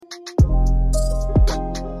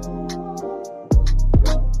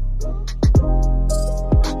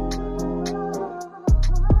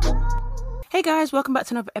Hey guys, welcome back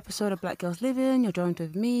to another episode of Black Girls Living. You're joined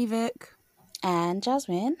with me, Vic. And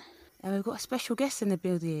Jasmine. And we've got a special guest in the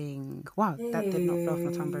building. Wow, that did not flow off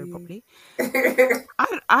my tongue very properly.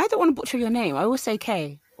 I don't want to butcher your name. I always say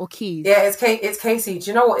Kay or Keys. Yeah, it's Casey.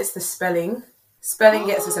 Do you know what? It's the spelling. Spelling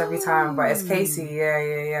gets us every time, but it's Casey.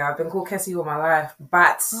 Yeah. I've been called Casey all my life,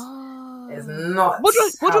 but it's not. What do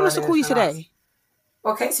you want us to call you today?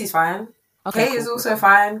 Well, Casey's fine. Okay, Kay is also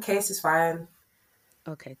fine. Case is fine.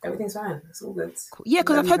 Okay, cool. Everything's fine. It's all good. Cool. Yeah,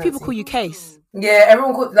 because I've heard people call you Case. Yeah, a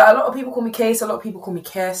lot of people call me Case. A lot of people call me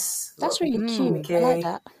Kess. That's really cute. I like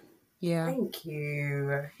that. Yeah. Thank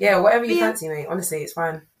you. Yeah, whatever you fancy, mate. Honestly, it's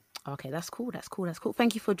fine. Okay, that's cool.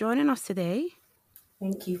 Thank you for joining us today.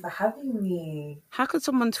 Thank you for having me. How could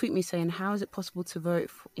someone tweet me saying, how is it possible to vote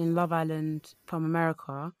in Love Island from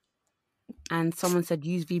America? And someone said,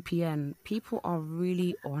 use VPN. People are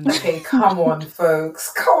really on. Okay, come on, folks.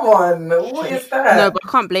 Come on. What is that? No, but I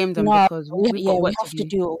can't blame them because we have to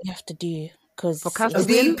do what we have to do. Because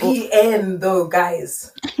VPN, though,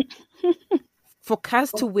 guys. For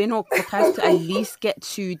Kaz to win or for Kaz to at least get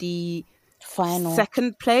to the final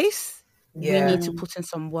second place, we need to put in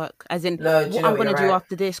some work. As in, what I'm going to do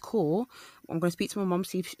after this call, I'm going to speak to my mum,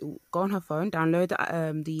 see if she'll go on her phone, download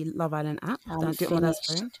the Love Island app, do it on my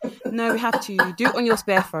phone. No, we have to do it on your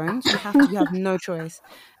spare phones. You have no choice.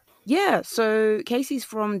 Yeah, so Casey's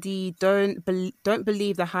from the Don't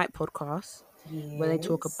Believe the Hype podcast, where they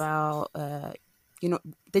talk about,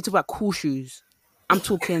 they talk about cool shoes. I'm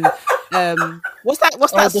talking, what's that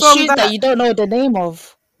the song shoes that you don't know the name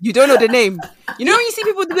of? You don't know the name. You know when you see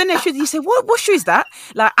people doing their shoes, you say, "What shoe is that?"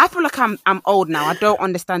 Like I feel like I'm old now. I don't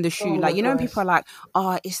understand the shoe. Like when people are like,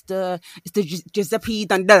 "Oh, it's the Giuseppe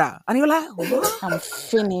Dandela," and you're like, "What?" I'm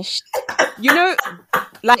finished.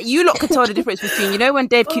 Like you lot could tell the difference between when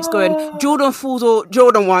Dave keeps going Jordan 4s or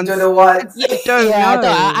Jordan 1s. Jordan 1s. You don't know.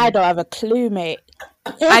 I don't have a clue, mate.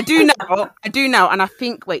 I do now, and I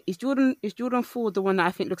think is Jordan 4 the one that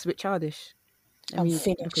I think looks a bit childish? I'm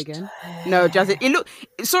finished. Look again. No, does it?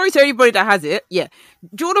 Sorry to everybody that has it. Yeah,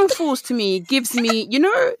 Jordan 4s to me gives me, when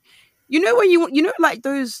like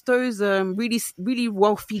those really really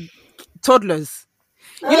wealthy toddlers.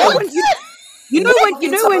 When like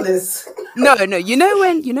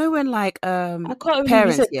I can't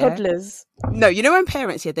parents toddlers. No, when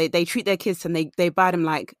parents they treat their kids and they buy them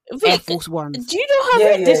like Air Force Ones. Do you know how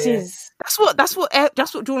big this is? That's what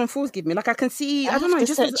Jordan 4s give me. Like I can see. I don't know.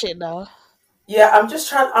 Just search it now. Yeah, I'm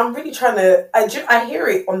really trying to. I hear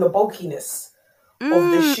it on the bulkiness of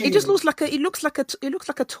the shoe. It just looks like a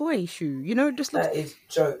toy shoe. Just looks. That is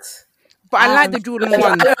jokes. But I like the Jordan 1s.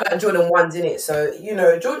 I don't like Jordan 1s in it. So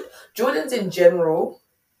Jordans in general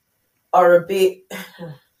are a bit.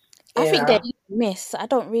 I think they're miss. I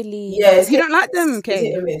don't really. Yeah, you don't like them,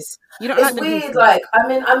 okay? Miss. You don't it's like them. It's weird. Like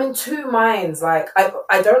I'm in two minds. Like I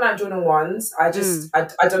don't like Jordan 1s. I just I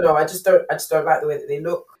don't know. I just don't like the way that they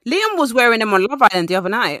look. Liam was wearing them on Love Island the other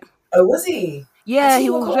night. Oh, was he? Yeah, he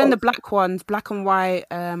was wearing the black ones, black and white.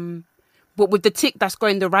 But with the tick that's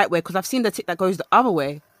going the right way, because I've seen the tick that goes the other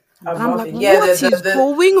way. I'm like, what is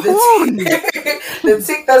going on? The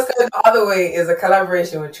tick that's going the other way is a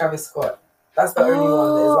collaboration with Travis Scott. That's the only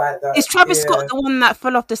one that is like that. Is Travis Scott the one that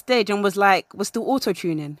fell off the stage and was still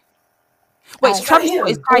auto-tuning? Wait, it's Travis Scott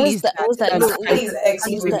is Kylie's ex.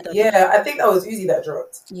 Yeah, I think that was Uzi that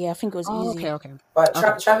dropped. Yeah, I think it was Uzi. Okay. But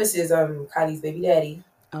Travis is Kylie's baby daddy.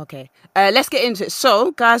 Okay, let's get into it.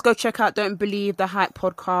 So, guys, go check out Don't Believe the Hype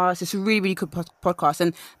podcast. It's a really, really good podcast.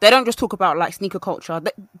 And they don't just talk about, like, sneaker culture.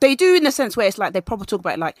 They do in the sense where it's like they probably talk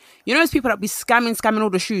about, like, those people that be scamming all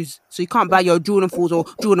the shoes. So you can't buy your Jordan 4s or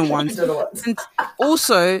Jordan 1s. And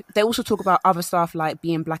also, they also talk about other stuff like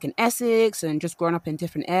being black in Essex and just growing up in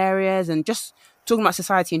different areas and just talking about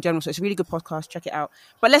society in general. So it's a really good podcast. Check it out.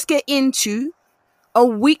 But let's get into a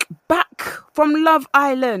week back from Love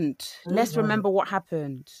Island. Mm-hmm. Let's remember what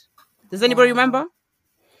happened. Does anybody remember?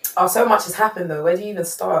 Oh, so much has happened though. Where do you even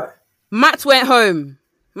start? Matt went home.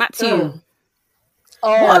 Matthew.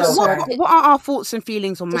 What are our thoughts and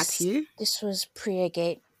feelings on Matthew? This was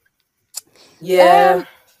pre-gate. Yeah.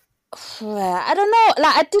 I don't know.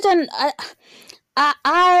 Like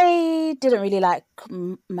I didn't really like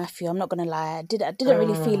Matthew. I'm not gonna lie. I didn't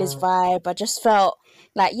really feel his vibe. I just felt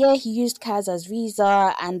like he used Kaz as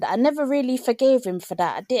Visa, and I never really forgave him for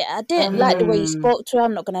that. I didn't like the way he spoke to her.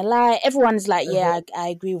 I'm not gonna lie. Everyone's like, I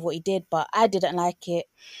agree with what he did, but I didn't like it.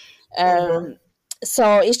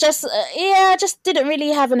 So it's just I just didn't really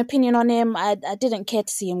have an opinion on him. I didn't care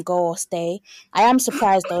to see him go or stay. I am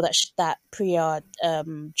surprised though that Priya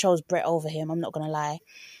chose Brett over him. I'm not gonna lie.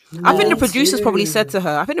 I think the Me producers probably too. said to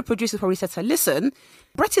her, listen,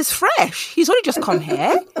 Brett is fresh. He's only just come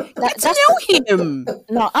here. Get to know him.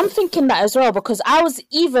 No, I'm thinking that as well because I was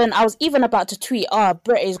even about to tweet, "Oh,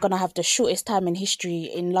 Brett is gonna have the shortest time in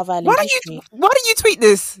history in Love Island history." Why did you tweet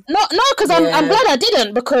this? No, because I'm glad I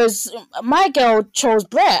didn't because my girl chose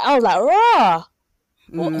Brett. I was like, "Raw."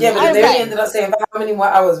 Yeah, but then they only ended up saying how many more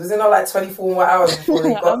hours? Was it not like 24 more hours before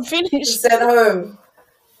they I'm got finished. sent home?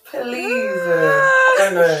 Please.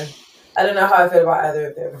 I don't know how I feel about either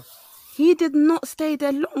of them. He did not stay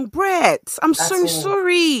there long, Brett. I'm so all.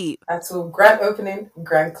 sorry. That's all. Grand opening,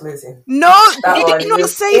 grand closing. No, That he one, did he not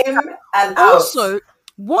was say in that. and out. Also,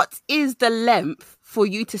 what is the length for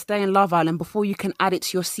you to stay in Love Island before you can add it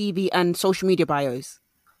to your CV and social media bios?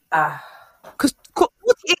 Because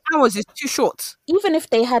 48 hours is too short. Even if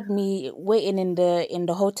they had me waiting in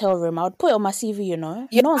the hotel room, I would put it on my CV. You no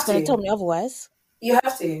one's have gonna to. tell me otherwise. You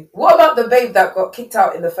have to. What about the babe that got kicked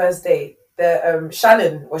out in the first day? The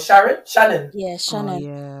Shannon or Sharon? Shannon. Yeah, Shannon. Oh,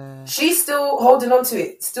 yeah. She's still holding on to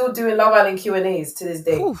it. Still doing Love Island Q&As to this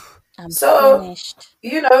day. Oof. I'm So, finished.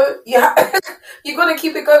 you got to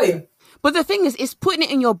keep it going. But the thing is, it's putting it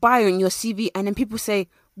in your bio, in your CV, and then people say,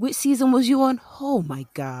 which season was you on? Oh my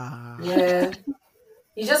God. Yeah.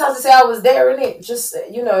 You just have to say I was there, innit? Just,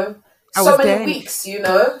 so many weeks,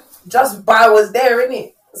 Just I was there,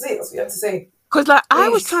 innit? That's it. That's what you have to say. Because I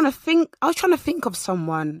was Please. trying to think of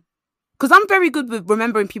someone. Because I'm very good with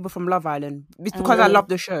remembering people from Love Island. It's because I love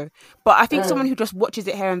the show. But I think someone who just watches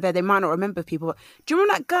it here and there, they might not remember people. But do you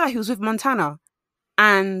remember that guy who was with Montana?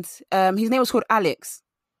 And his name was called Alex.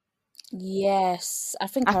 Yes, I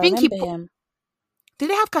think I I think remember him.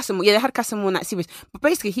 Did they have Casimir? Yeah, they had Casimir in that series. But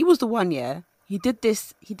basically, he was the one, yeah. He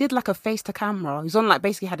did like a face to camera. He was on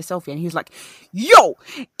basically had a selfie and he was like, yo,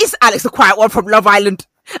 it's Alex the Quiet One from Love Island.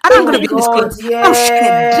 And I'm going to be in this God, clip.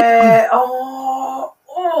 yeah.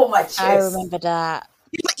 Oh, my chest. I remember that.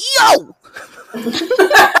 He's like, yo!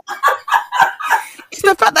 It's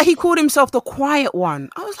the fact that he called himself the Quiet One.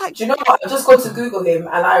 I was like, Do you know what? I just got to Google him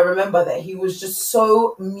and I remember that he was just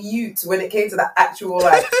so mute when it came to the actual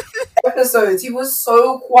episodes. He was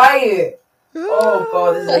so quiet. Oh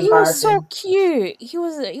God, this is But he was embarrassing. so cute. He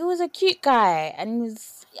was a cute guy, and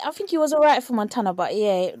I think he was alright for Montana. But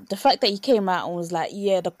yeah, the fact that he came out and was like,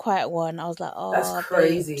 "Yeah, the quiet one," I was like, "Oh, That's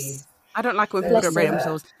crazy. babes." I don't like when people don't rate Bless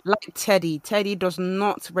him. themselves. Like Teddy. Teddy does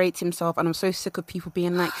not rate himself, and I'm so sick of people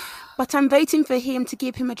being like, but I'm voting for him to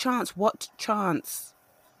give him a chance. What chance?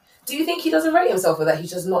 Do you think he doesn't rate himself or that he's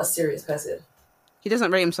just not a serious person? He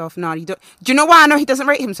doesn't rate himself. No, you don't. Do you know why I know he doesn't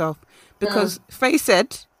rate himself? Because Faye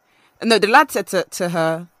said, no, the lad said to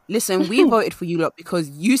her, listen, we voted for you lot because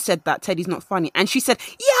you said that Teddy's not funny. And she said,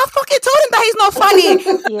 yeah, I fucking told him that he's not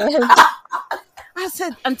funny. Yeah. I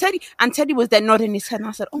said, and Teddy was there nodding his head. And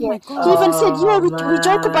I said, oh my God. He even said, "Yeah, we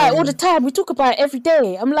joke about it all the time. We talk about it every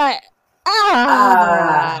day." I'm like,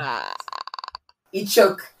 He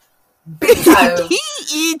choke. Big time.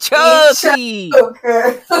 He chokey.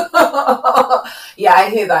 Yeah, I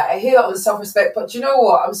hear that. I hear that with self-respect. But you know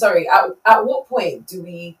what? I'm sorry. At what point do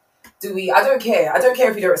we I don't care. I don't care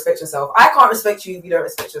if you don't respect yourself. I can't respect you if you don't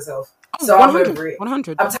respect yourself. So 100, I'm over it.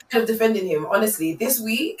 100. I'm tired of defending him. Honestly, this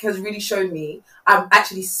week has really shown me I'm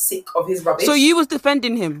actually sick of his rubbish. So you was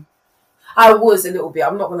defending him? I was a little bit.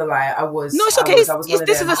 I'm not gonna lie. I was. No, it's okay. I was one of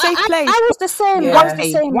This them. is a safe place. I was the same. Yeah. I was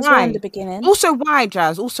the same as well Why? in the beginning. Also, why,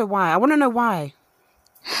 Jazz? Also, why? I want to know why.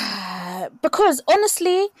 Because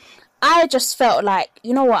honestly, I just felt like,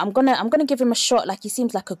 you know what, I'm gonna give him a shot. Like, he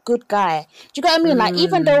seems like a good guy. Do you get what I mean? Like,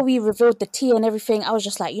 even though we revealed the tea and everything, I was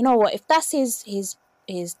just like, you know what, if that's his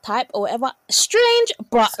type or whatever, strange,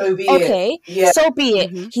 but So be okay, it. Yeah. so be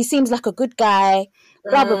it. He seems like a good guy.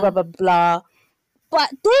 Blah blah blah blah blah. But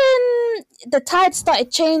then the tide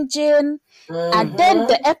started changing. And then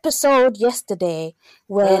the episode yesterday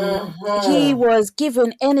when he was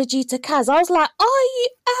giving energy to Kaz, I was like, are you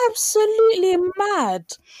absolutely mad?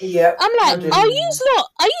 Yeah. I'm like, are you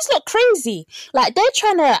lot crazy? Like,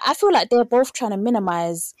 I feel like they're both trying to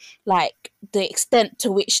minimize like the extent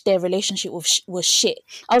to which their relationship was shit.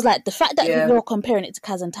 I was like, the fact that you're comparing it to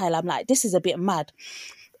Kaz and Tyler, I'm like, this is a bit mad.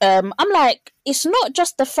 I'm like, it's not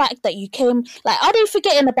just the fact that you came, like, are they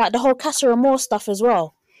forgetting about the whole Casa Amor stuff as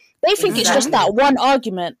well? They think it's just that one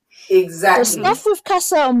argument. Exactly. The stuff with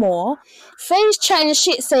Casa Amor, Faye's chatting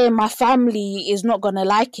shit saying my family is not going to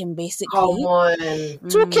like him, basically. Come on.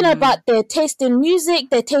 Talking about their taste in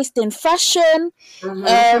music, their taste in fashion,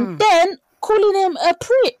 then calling him a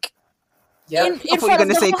prick. Yep. In I thought you were front going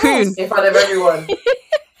to of say the coon. house. In front of everyone.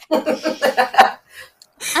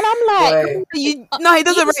 And I'm like, Boy. No, he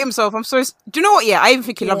doesn't rate himself. I'm sorry. Do you know what? Yeah, I even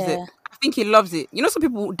think he loves it. Yeah. I think he loves it. You know, some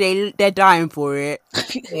people they're dying for it.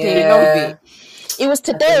 They Yeah. love it. It was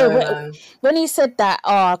I don't today know, man. when he said that.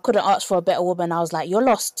 Oh, I couldn't ask for a better woman. I was like, you're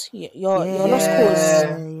lost. You're lost cause.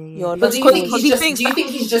 You're But lost do you cause. think Because he's he just? thinks Do you think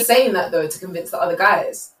he's just saying that though to convince the other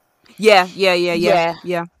guys? Yeah.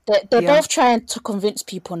 They're both trying to convince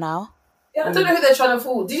people now. Yeah, I don't know who they're trying to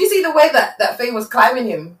fool. Did you see the way that Faye was climbing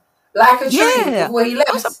him like a tree Yeah. before he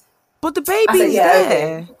left? But the I said, baby's yeah,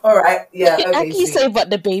 there. okay. All right, yeah, How okay. can you sweet. say but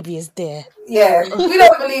the baby is there? Yeah, we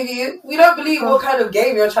don't believe you. We don't believe what kind of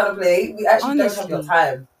game you're trying to play. We actually don't have your Honestly.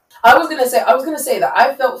 time. I was gonna say that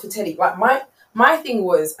I felt for Teddy. Like my thing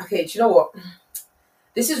was, okay, do you know what?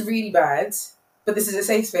 This is really bad, but this is a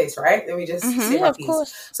safe space, right? Let me just say Yeah, my of piece.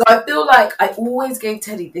 course. So I feel like I always gave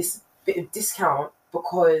Teddy this bit of discount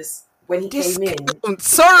because when he came in,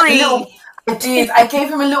 Sorry. I gave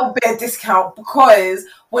him a little bit of discount because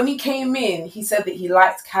when he came in, he said that he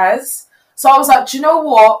liked Kaz. So I was like, do you know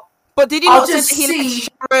what? But did he I'll not say that just he see. liked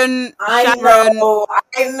Sharon? I Sharon. know.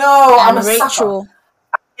 I'm And a sucker. Rachel.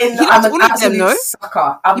 I'm liked an all of them, absolute no?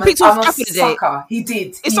 sucker. He picked off I'm a half of the day. sucker. He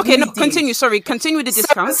did. It's He okay. really No, did. continue. Sorry, continue with the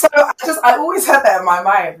discount. So I always had that in my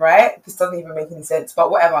mind, right? This doesn't even make any sense, but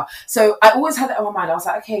whatever. So I always had that in my mind. I was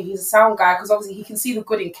like, okay, he's a sound guy because obviously he can see the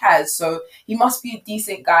good in Kaz, so he must be a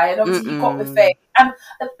decent guy. And obviously he got with Faye. And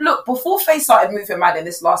look, before Faye started moving mad in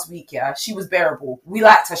this last week, yeah, she was bearable. We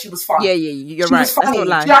liked her. She was fun. Yeah, you're She right. was That's funny. not Do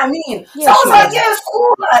lying. you know what I mean? Yeah, so I was she like, was. yeah, it's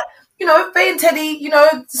cool. Like, you know, Faye and Teddy, you know,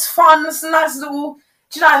 it's fun. It's a nice little,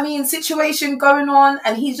 do you know what I mean, situation going on.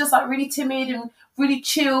 And he's just like really timid and really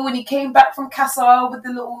chill. And he came back from Casa with the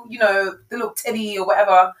little, you know, the little Teddy or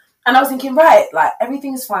whatever. And I was thinking, right, like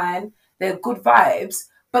everything's fine. They're good vibes.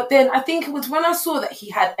 But then I think it was when I saw that he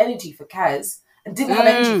had energy for Kaz and didn't have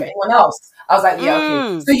energy for anyone else. I was like, yeah,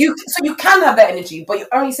 okay. So you can have that energy, but you're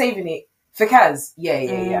only saving it for Kaz.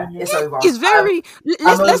 Yeah. It's over. It's very.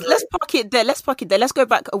 Let's over park it there. Let's park it there. Let's go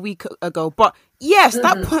back a week ago. But yes,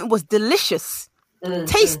 that point was delicious,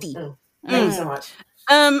 tasty. Thank you so much.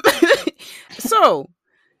 So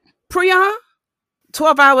Priya,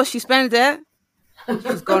 12 hours she spent there.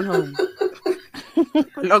 She's gone home.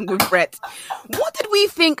 Along with Brett. What did we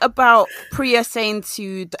think about Priya saying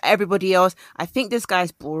to everybody else, I think this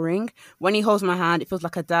guy's boring. When he holds my hand, it feels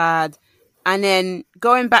like a dad. And then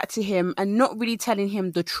going back to him and not really telling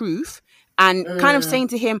him the truth and kind of saying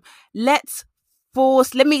to him, let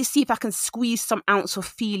me see if I can squeeze some ounce of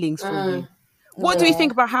feelings for you. What do you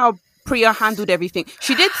think about how Priya handled everything?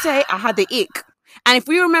 She did say, I had the ick. And if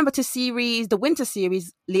we remember the winter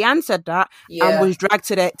series, Leanne said that and was dragged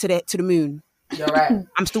to the moon. You're right.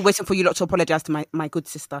 I'm still waiting for you lot to apologize to my good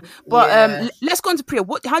sister. But let's go on to Priya.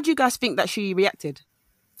 How do you guys think that she reacted?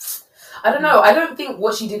 I don't know. I don't think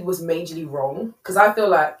what she did was majorly wrong because I feel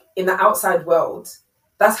like in the outside world,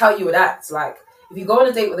 that's how you would act. Like if you go on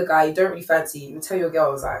a date with a guy you don't really fancy, you tell your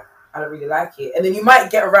girls like, I don't really like it, and then you might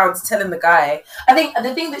get around to telling the guy. I think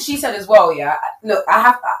the thing that she said as well. Yeah, look, I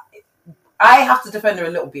have to defend her a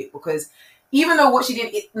little bit because even though what she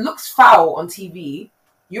did, it looks foul on TV.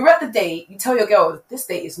 You're at the date, you tell your girl, this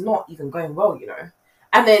date is not even going well, you know.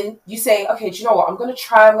 And then you say, okay, do you know what? I'm going to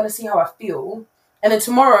try. I'm going to see how I feel. And then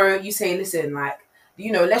tomorrow you say, listen, like, you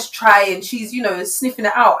know, let's try. And she's, you know, sniffing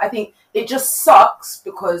it out. I think it just sucks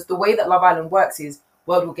because the way that Love Island works is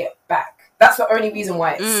word will get back. That's the only reason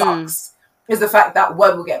why it sucks is the fact that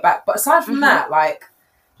word will get back. But aside from that, like,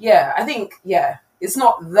 yeah, I think, it's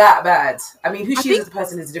not that bad. I mean, who she is as a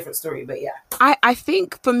person is a different story, but yeah. I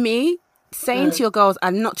think for me, saying to your girls,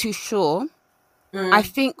 I'm not too sure. I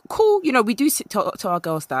think, cool, you know, we do tell our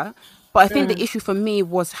girls that. But I think the issue for me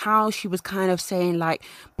was how she was kind of saying, like,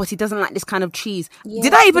 but he doesn't like this kind of cheese. Yeah,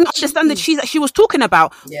 did I even understand the cheese that she was talking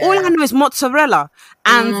about? Yeah. All I know is mozzarella.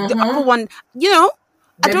 And the other one, you know,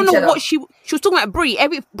 I don't know what she was talking about. Brie,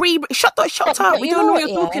 shut up. We don't know what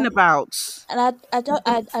you're talking about. And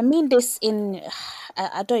I mean this in,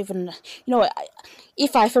 I don't even, you know,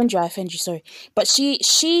 if I offend you, sorry. But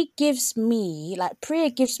she gives me, like, Priya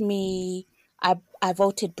gives me, I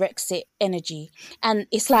voted Brexit energy. And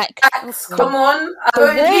it's like, come on, I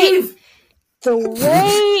don't leave. The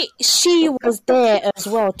way she was there as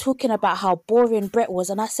well, talking about how boring Brett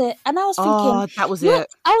was. And I was thinking, that was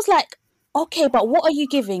it. I was like, okay, but what are you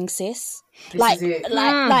giving, sis? Like, do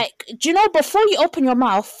you know, before you open your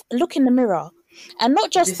mouth, look in the mirror. And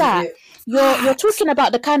not just that, you're talking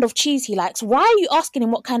about the kind of cheese he likes. Why are you asking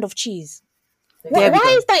him what kind of cheese? Why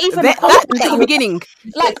is that even that's the beginning?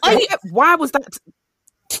 Like, why was that?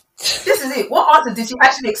 This is it. What answer did you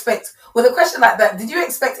actually expect? With a question like that, did you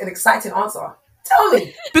expect an exciting answer? Tell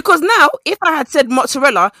me. Because now, if I had said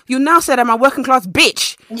mozzarella, you now said I'm a working class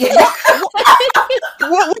bitch. Yeah.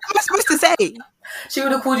 What am I supposed to say? She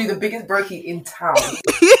would have called you the biggest brokey in town.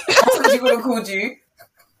 That's what she would have called you.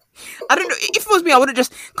 I don't know. If it was me, I would have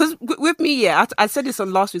just because with me, yeah. I said this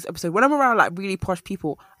on last week's episode. When I'm around like really posh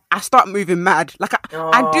people, I start moving mad. Like I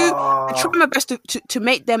try my best to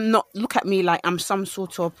make them not look at me like I'm some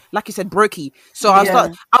sort of, like you said, brokey. So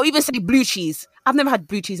I'll even say blue cheese. I've never had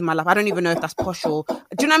blue cheese in my life. I don't even know if that's posh or. Do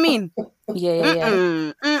you know what I mean?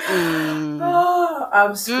 Yeah. Oh,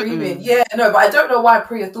 I'm screaming. Yeah, no, but I don't know why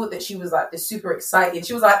Priya thought that she was like this super exciting.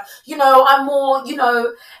 She was like, I'm more,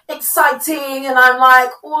 exciting, and I'm like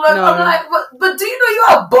all over. No. I'm like, but do you know you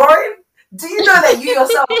are boring? Do you know that you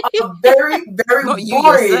yourself are very, very Not you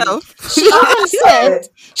boring? yourself.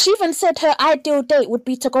 She even said her ideal date would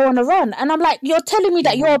be to go on a run, and I'm like, you're telling me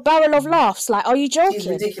that you're a barrel of laughs? Like, are you joking? She's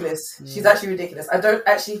ridiculous. She's actually ridiculous. I don't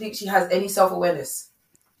actually think she has any self-awareness.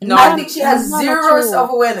 No, I think she has none at zero all.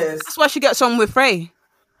 self-awareness. That's why she gets on with Frey.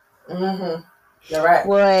 Mm-hmm. You're right.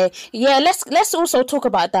 Boy, yeah. Let's also talk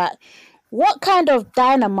about that. What kind of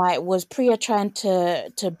dynamite was Priya trying to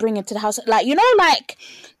bring into the house? Like like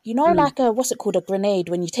what's it called, a grenade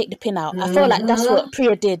when you take the pin out. I feel like that's what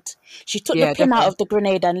Priya did. She took the pin out of the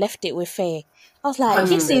grenade and left it with Faye. I was like, 100%.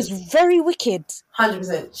 this is very wicked.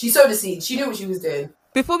 100%. She sowed the seed. She knew what she was doing.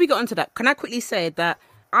 Before we got into that, can I quickly say that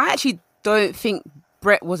I actually don't think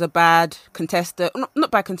Brett was a bad contestant. Not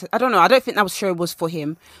bad contestant. I don't know. I don't think that show was for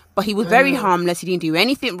him. But he was very harmless. He didn't do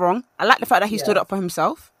anything wrong. I like the fact that he stood up for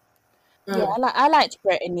himself. Yeah, I liked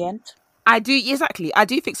Brett in the end. I do, exactly. I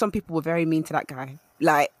do think some people were very mean to that guy.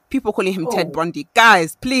 Like, people calling him Ted Bundy.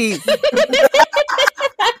 Guys, please. Do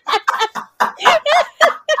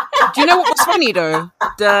you know what was funny though?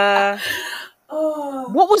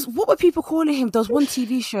 What were people calling him? There was one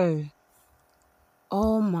TV show.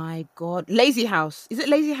 Oh my god. Lazy House. Is it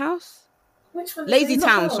Lazy House? Which one? Lazy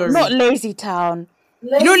Town, sorry. Not Lazy Town.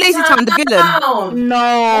 You know Lazy Town, the villain?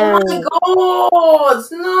 No. Oh my god,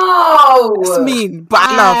 no. It's mean, but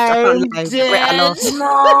I laughed. I can't lie. dead. Wait, I laughed.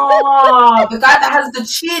 No, the guy that has the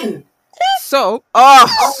chin. So,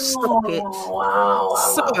 stop it. Wow.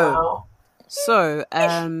 So,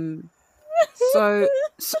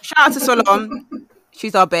 shout out to Solom.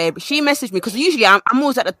 She's our babe. She messaged me because usually I'm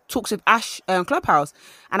always at the Talks with Ash Clubhouse,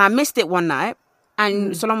 and I missed it one night.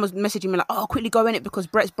 And Solom was messaging me like, "Oh, quickly go in it because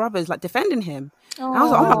Brett's brother's like defending him." And I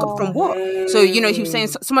was like, "Oh my god, from what?" So he was saying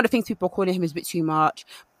some of the things people are calling him is a bit too much.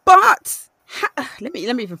 But let me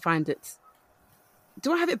even find it.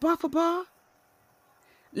 Do I have it bar for bar?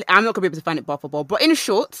 I'm not gonna be able to find it bar for bar. But in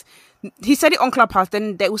short, he said it on Clubhouse.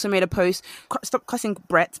 Then they also made a post, stop cussing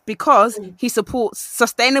Brett because he supports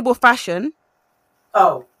sustainable fashion.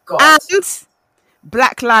 Oh god. And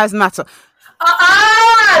Black Lives Matter.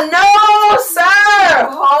 No, sir.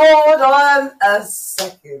 Hold on a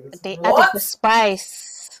second. They added the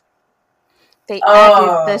spice.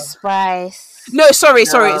 Added the spice. No, sorry.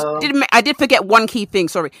 I did forget one key thing.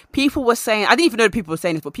 Sorry. People were saying, I didn't even know that people were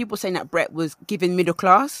saying this, but people were saying that Brett was giving middle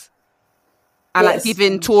class and like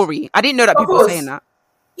giving Tory. I didn't know that people were saying that.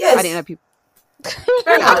 Yes. I didn't know people.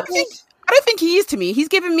 I don't think he is to me. He's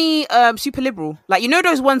giving me super liberal. Like, you know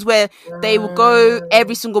those ones where they will go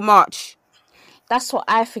every single march. That's what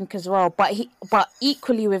I think as well. But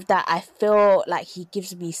equally with that, I feel like he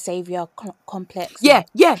gives me savior complex. Yeah.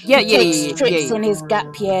 Takes trips in his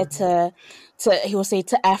gap year to he will say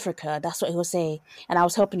to Africa. That's what he will say. And I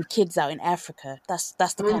was helping kids out in Africa. That's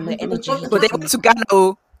the kind of energy. He But they went to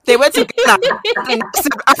Ghana. They went to Ghana in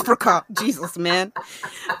South Africa. Jesus, man.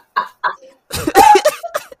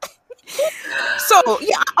 So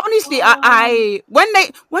yeah, honestly, I when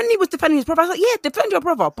he was defending his brother, I was like, yeah, defend your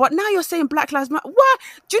brother. But now you're saying Black Lives Matter. Why?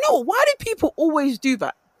 Do you know why do people always do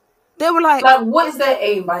that? They were like, what is their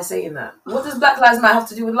aim by saying that? What does Black Lives Matter have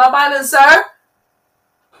to do with Love Island, sir?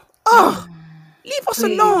 Leave us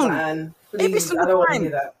alone. Man. Please, Every single I don't want to time.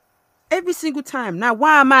 hear that. Every single time. Now,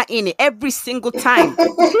 why am I in it? Every single time.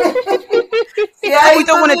 Yeah, we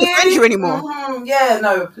don't want to defend you anymore. Mm-hmm. Yeah,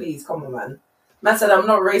 no, please, come on, man. Man said I'm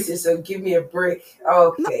not racist, so give me a break.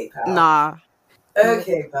 Okay, pal. Nah.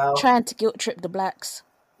 Okay, pal. Trying to guilt trip the blacks.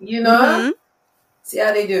 You know? See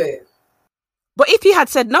how they do it. But if he had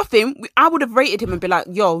said nothing, I would have rated him and be like,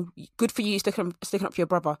 yo, good for you sticking up for your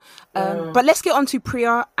brother. But let's get on to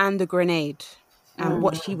Priya and the grenade and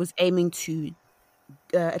what she was aiming to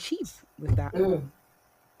achieve with that. Do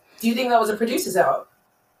you think that was a producer's out?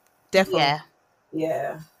 Definitely.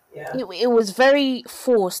 Yeah. It was very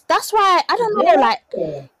forced. That's why I don't know. Like,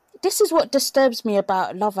 this is what disturbs me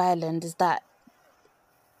about Love Island is that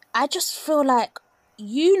I just feel like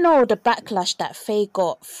the backlash that Faye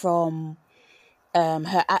got from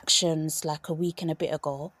her actions like a week and a bit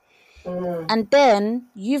ago, and then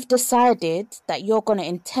you've decided that you're gonna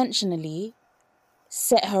intentionally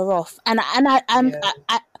set her off. And I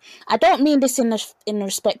don't mean this in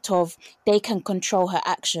respect of they can control her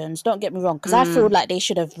actions. Don't get me wrong, because I feel like they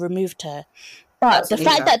should have removed her. But the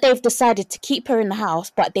fact that they've decided to keep her in the house,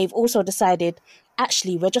 but they've also decided,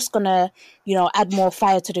 actually, we're just gonna, add more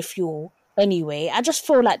fire to the fuel anyway. I just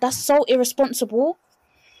feel like that's so irresponsible.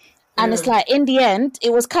 And it's like, in the end,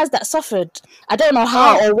 it was Kaz that suffered. I don't know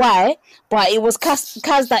how or why, but it was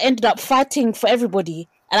Kaz that ended up fighting for everybody.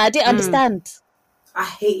 And I didn't understand. I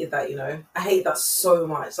hated that, I hated that so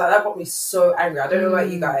much. Like, that got me so angry. I don't know about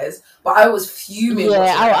you guys, but I was fuming.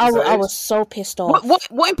 Yeah, I was so pissed off.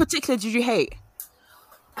 What in particular did you hate?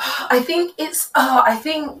 I think it's. I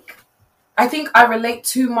think I relate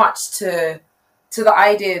too much to the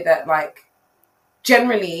idea that, like,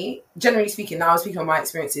 generally speaking, now I'm speaking on my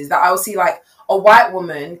experiences, that I will see like a white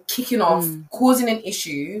woman kicking off, causing an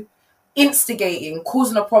issue, instigating,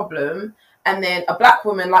 causing a problem, and then a black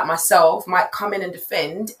woman like myself might come in and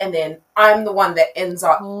defend, and then I'm the one that ends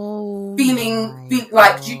up feeling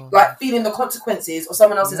the consequences of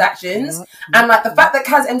someone else's actions. And like the fact that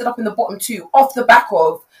Kaz ended up in the bottom two off the back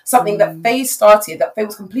of something that Faye started, that Faye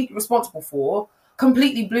was completely responsible for,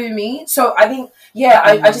 completely blew me. So I think,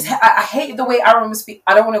 I hated the way Aaron was speaking.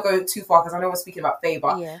 I don't want to go too far because I know we're speaking about Faye,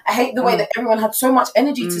 but I hate the way that everyone had so much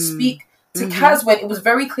energy to speak to Kaz when it was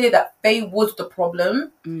very clear that Faye was the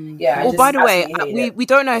problem. Well, by the way, we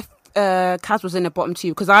don't know if Kaz was in the bottom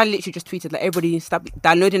two, because I literally just tweeted that everybody stopped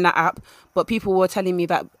downloading that app, but people were telling me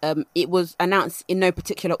that it was announced in no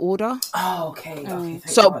particular order. Oh, okay.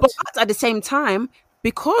 So, but at the same time,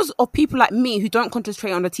 because of people like me who don't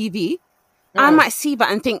concentrate on the TV, I might see that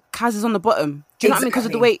and think Kaz is on the bottom. Do you know what I mean? Because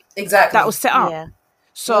of the way that was set up. Yeah.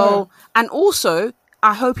 So, and also,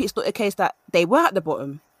 I hope it's not the case that they were at the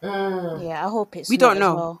bottom. Yeah, I hope it's. We don't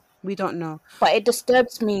know. Well. We don't know. But it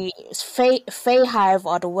disturbs me. Faye Hive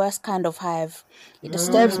are the worst kind of hive. It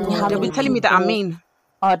disturbs me how they've been telling me that I'm mean.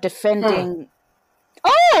 Are defending.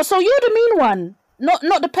 Oh, so you're the mean one.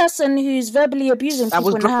 Not the person who's verbally abusing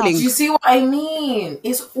people in the house. Do you see what I mean?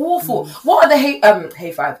 It's awful. What are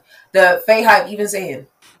the the Faye Hive even saying?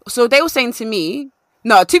 So they were saying to me,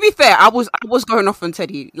 no, to be fair, I was going off on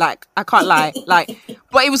Teddy. Like, I can't lie. Like,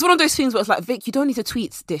 but it was one of those things where it's like, Vic, you don't need to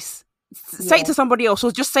tweet this. Say it to somebody else,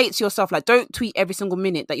 or just say it to yourself. Like, don't tweet every single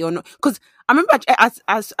minute that you're not. Because I remember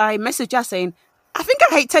as I messaged Jazz saying, I think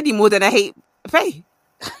I hate Teddy more than I hate Faye.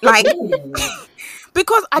 Like,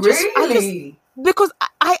 because because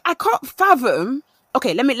I can't fathom.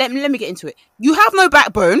 Okay, let me get into it. You have no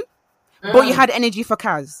backbone, but you had energy for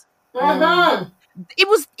Kaz.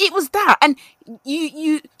 It was that, and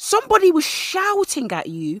you somebody was shouting at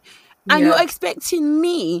you, and you're expecting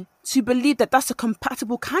me to believe that that's a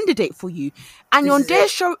compatible candidate for you, and you're there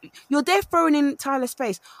throwing in Tyler's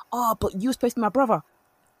face. Oh, but you're supposed to be my brother.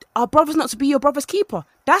 Our brother's not to be your brother's keeper.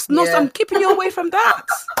 That's not. I'm keeping you away from that.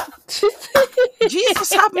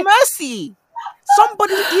 Jesus have mercy.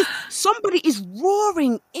 Somebody is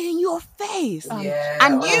roaring in your face,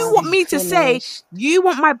 and you want me to say you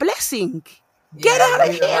want my blessing. Get out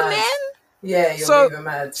of here, man. Yeah, you're even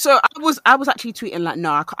mad. So I was actually tweeting like,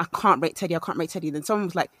 no, I can't rate Teddy. I can't rate Teddy. Then someone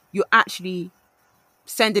was like, you're actually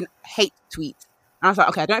sending hate tweets. And I was like,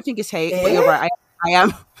 okay, I don't think it's hate, but you're right. I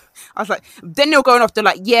am. I was like, then they're going off. They're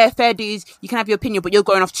like, yeah, fair dues. You can have your opinion, but you're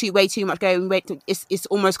going off way too much. It's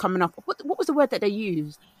almost coming off. What was the word that they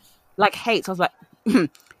used? Like hate. So I was like,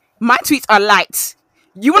 my tweets are light.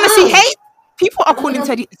 You want to see hate? People are calling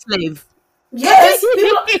Teddy a slave. Yes,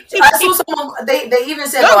 I saw someone. They even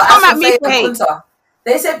said, "Don't come at me, Faye and Kunta."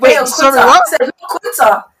 They said, "Wait, sorry, what?" I said, "No,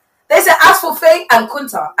 Kunta." They said, "As for Faye and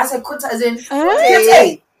Kunta." I said, "Kunta as in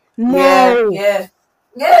Faye." No. Yeah.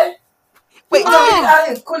 Wait,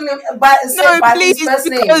 please, his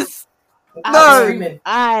name. Because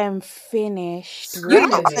I'm finished. You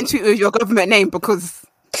can't tweet with your government name because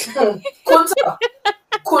Kunta.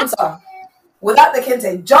 Without the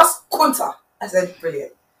Kente, just Kunta. I said,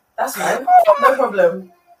 brilliant. That's fine. No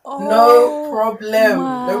problem. No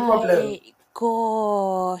problem.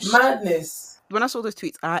 Gosh. Madness. When I saw those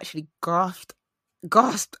tweets, I actually gasped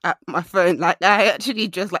at my phone. Like, I actually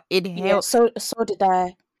just like inhaled. Yeah, so did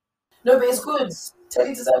I. No, but it's good.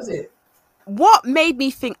 Teddy deserves it. What made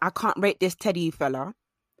me think I can't rate this Teddy fella?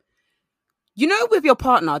 You know, with your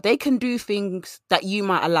partner, they can do things that you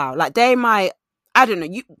might allow. Like, they might, I don't know,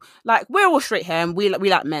 you like, we're all straight hair and we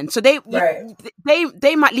like men. So they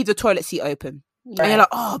might leave the toilet seat open. Right. And you're like,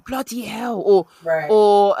 oh, bloody hell. Or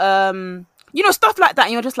you know, stuff like that.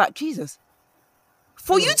 And you're just like, Jesus.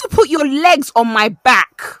 For you to put your legs on my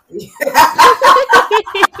back.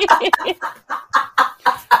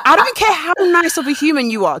 I don't care how nice of a human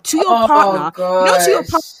you are to your partner. You know, to your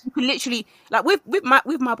partner, you can literally, like with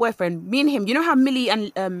my boyfriend, me and him. You know how Millie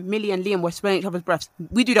and Liam were spraying each other's breaths.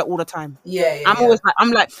 We do that all the time. Yeah.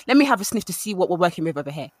 I'm like, let me have a sniff to see what we're working with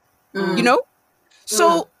over here. You know,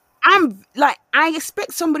 so I'm like, I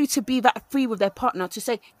expect somebody to be that free with their partner to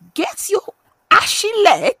say, get your ashy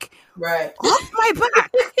leg off my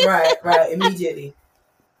back. Right.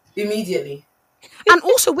 Immediately. And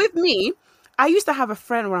also with me, I used to have a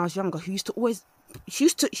friend when I was younger who used to always, she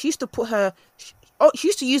used to put her, she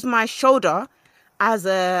used to use my shoulder as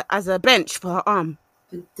a bench for her arm.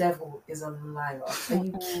 The devil is a liar. Are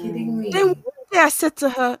you kidding me? Then one day I said to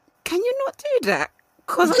her, can you not do that?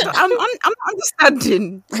 Because I'm not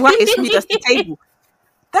understanding why it's me that's the table.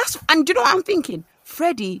 And do you know what I'm thinking?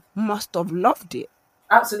 Freddie must have loved it.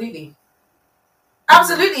 Absolutely.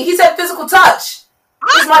 He said physical touch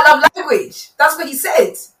is my love language. That's what he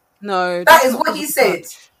said. No. That is what he said.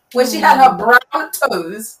 When she had her brown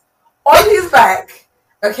toes on his back,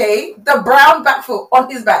 okay? The brown back foot on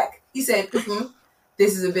his back. He said,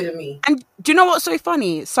 this is a bit of me. And do you know what's so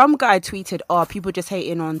funny? Some guy tweeted, "Oh, people just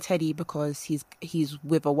hating on Teddy because he's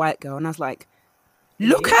with a white girl," and I was like,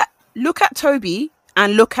 "Look at Toby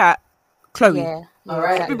and look at Chloe. Yeah. All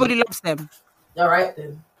right. Everybody loves them. All right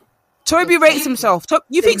then. Toby rates himself.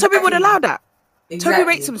 You think Toby would allow that? Exactly. Toby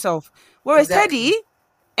rates himself, whereas Teddy,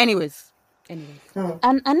 anyways. And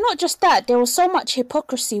not just that, there was so much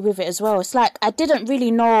hypocrisy with it as well. It's like I didn't really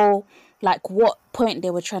know like what point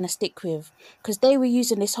they were trying to stick with, because they were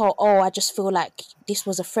using this whole, I just feel like this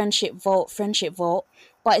was a friendship vote,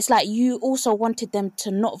 but it's like you also wanted them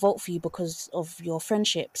to not vote for you because of your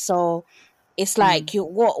friendship. So it's like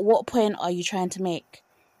what point are you trying to make?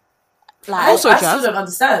 Like, I still don't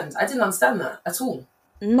understand. I didn't understand that at all.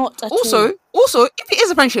 Not at all. Also, if it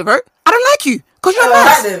is a friendship vote, I don't like you because you're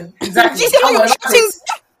nice. nice. Exactly. Do you see how you're shouting?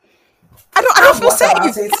 I don't feel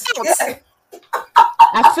safe.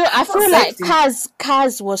 I feel like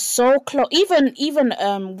Kaz was so close. Even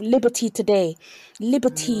Liberty today,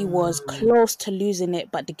 Liberty was close to losing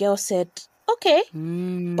it, but the girl said, "Okay,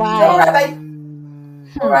 bye."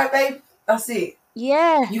 All right, babe. That's it.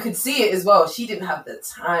 Yeah, you could see it as well. She didn't have the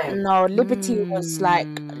time. No, Liberty was like,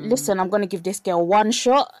 "Listen, I'm gonna give this girl one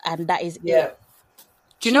shot, and that is it."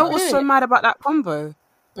 Do you know what was so mad about that convo?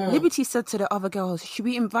 Liberty said to the other girls, "Should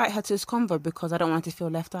we invite her to this convo because I don't want her to feel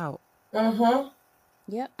left out?"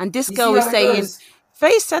 Yeah. And this girl was saying,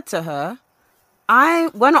 Faye said to her,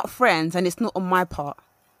 we're not friends and it's not on my part.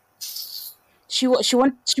 She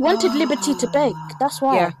wanted Liberty to beg. That's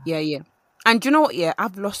why. Yeah. And do you know what? Yeah,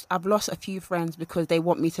 I've lost a few friends because they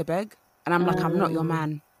want me to beg, and I'm like, I'm not your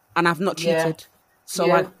man, and I've not cheated,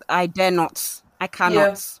 so I dare not. I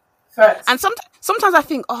cannot. Facts. And sometimes I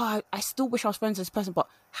think, I still wish I was friends with this person, but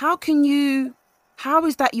how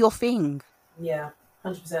is that your thing? Yeah,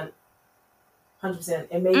 100%. 100%.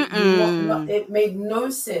 It made no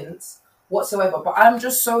sense whatsoever. But I'm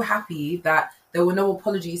just so happy that there were no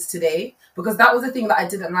apologies today, because that was the thing that I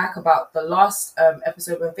didn't like about the last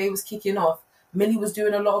episode when Faye was kicking off. Millie was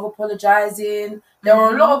doing a lot of apologizing. There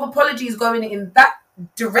were a lot of apologies going in that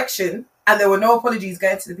direction, and there were no apologies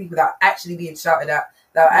going to the people that are actually being shouted at,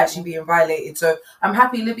 that are actually being violated. So I'm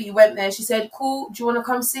happy Liberty went there. She said, "Cool, do you want to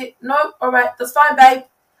come sit?" "No, all right, that's fine, babe."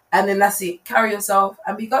 And then that's it. Carry yourself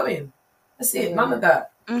and be going. That's it. None of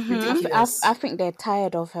that. Ridiculous. I think they're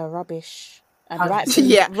tired of her rubbish, and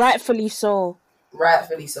 100%. rightfully so.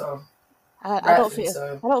 Rightfully so. I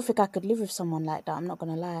don't think I could live with someone like that. I'm not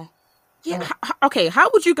gonna lie. Yeah. Okay. How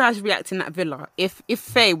would you guys react in that villa if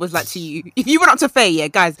Faye was like to you? If you went up to Faye,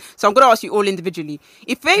 guys. So I'm gonna ask you all individually.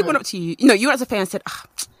 If Faye went up to you, you went up to Faye and said,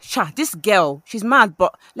 this girl, she's mad,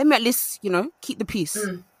 but let me at least, keep the peace.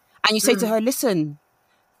 And you say to her, listen,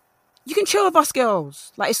 you can chill with us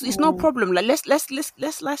girls. Like it's no problem. Like let's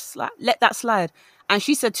like, let that slide. And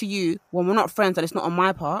she said to you, "Well, we're not friends, and it's not on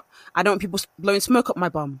my part. I don't want people blowing smoke up my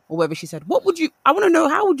bum," or whatever she said. What would you? I want to know,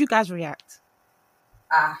 how would you guys react?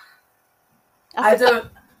 I don't.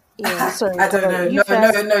 Yeah, sorry. I don't know.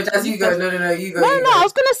 No, Jazz, you go. No, you go. No, I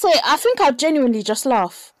was gonna say, I think I'd genuinely just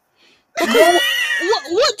laugh.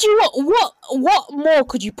 What do you want? What more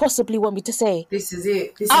could you possibly want me to say? This is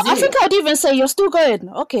it. I think I'd even say, "You're still going,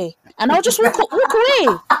 okay," and I'll just walk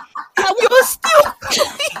away. You're still.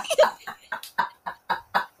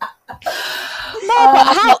 No, but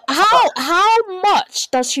how much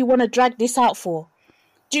does she want to drag this out for?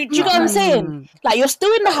 Do you get what I'm saying? Like, you're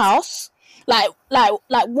still in the house. Like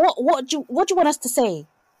what do you want us to say?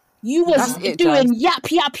 You was That's it, doing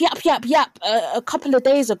Jazz. yap a couple of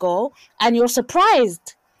days ago, and you're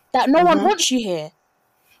surprised that no one wants you here.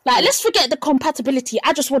 Like, let's forget the compatibility.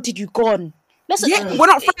 I just wanted you gone. Yeah, we're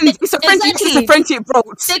not friends. It's a friendship. It's just a friendship, bro.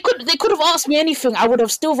 They could have asked me anything. I would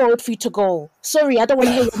have still voted for you to go. Sorry, I don't want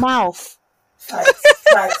to hear your mouth.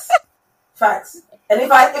 Facts. And if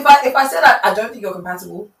I said I don't think you're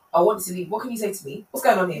compatible, I want you to leave, what can you say to me? What's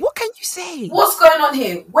going on here? What can you say? What's going on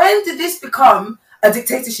here? When did this become a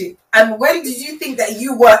dictatorship? And when did you think that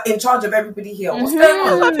you were in charge of everybody here? What's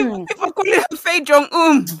going on? People call it Faye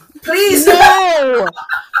Jong-un. Please. No,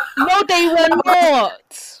 they were not.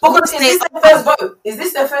 Because is this their first vote? Is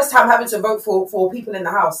this their first time having to vote for people in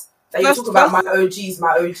the house? That you talk about my OGs.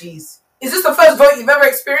 Is this the first vote you've ever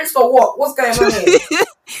experienced or what? What's going on here?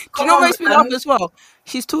 Do you know what makes me laugh as well?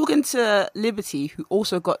 She's talking to Liberty, who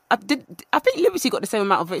also got... I think Liberty got the same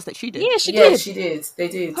amount of votes that she did. Yeah, she did. She did. They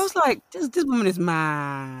did. I was like, this woman is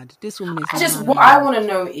mad. This woman is mad. What I want to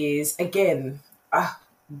know is, again,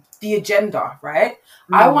 the agenda, right?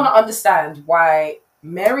 I want to understand why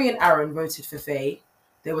Mary and Aaron voted for Faye.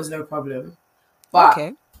 There was no problem.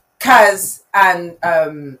 But Kaz and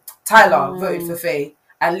Tyler voted for Faye,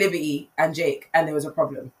 and Liberty and Jake, and there was a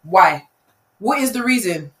problem. Why? What is the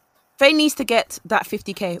reason? Faye needs to get that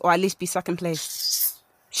 50k, or at least be second place.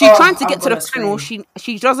 She's trying to get to the final. She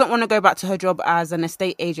doesn't want to go back to her job as an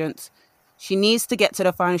estate agent. She needs to get to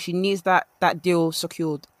the final. She needs that deal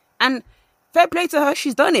secured. And fair play to her,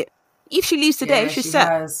 she's done it. If she leaves today, she's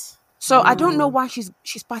set. So I don't know why she's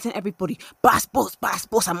fighting everybody. Boss,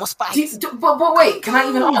 I must fight. But wait, can I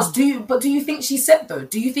even ask? Do you think she's set though?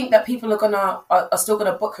 Do you think that people are still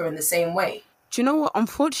gonna book her in the same way? Do you know what?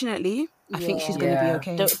 Unfortunately, I think she's gonna be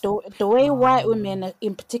okay. The way white women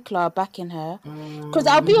in particular are backing her, because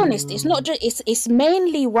I'll be honest, it's not just it's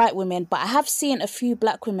mainly white women, but I have seen a few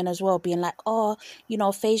black women as well being like, oh,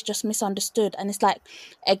 Faye's just misunderstood, and it's like,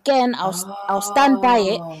 again, I'll stand by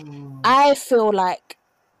it. I feel like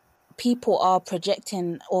people are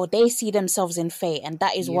projecting, or they see themselves in Faye, and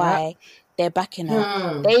that is why they're backing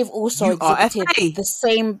her. They've also exhibited the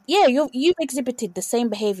same. Yeah, you've exhibited the same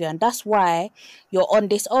behavior, and that's why you're on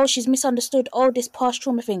this. Oh, she's misunderstood. Oh, this past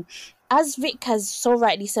trauma thing. As Vic has so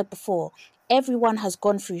rightly said before, everyone has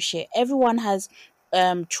gone through shit. Everyone has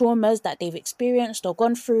traumas that they've experienced or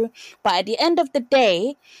gone through. But at the end of the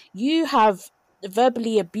day, you have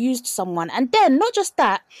verbally abused someone, and then not just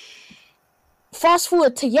that. Fast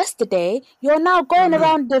forward to yesterday, you're now going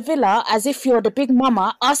around the villa as if you're the big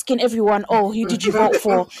mama, asking everyone, oh, who did you vote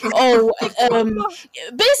for?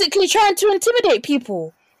 Basically trying to intimidate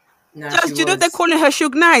people. No, do you know they're calling her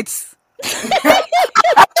Suge Knights?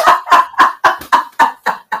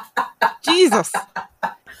 Jesus.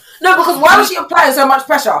 No, because why was she applying so much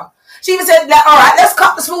pressure? She even said, all right, let's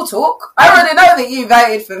cut the small talk. I already know that you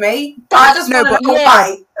voted for me. I just want to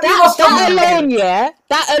fight.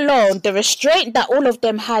 That alone, the restraint that all of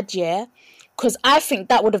them had, because I think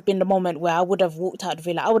that would have been the moment where I would have walked out the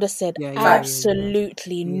villa. I would have said,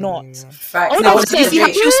 absolutely not. Facts. I would have said,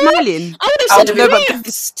 she was smiling. I would have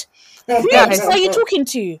said, who are you talking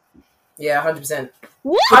to? Yeah, 100%.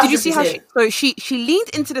 What? But did you see how she leaned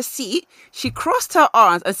into the seat, she crossed her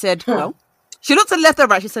arms and said, well, she looked to the left or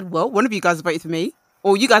right, she said, well, one of you guys voted for me,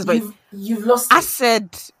 or you guys voted. You've lost it. I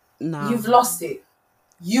said, no. You've lost it.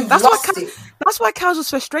 That's why Kaz was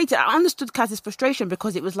frustrated. I understood Kaz's frustration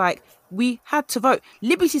because it was like, we had to vote.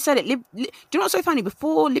 Liberty said it. Do you know what's so funny?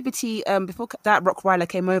 Before Liberty, before that Rockwyler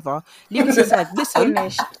came over, Liberty said, listen,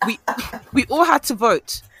 we all had to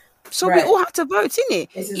vote. So we all had to vote, innit?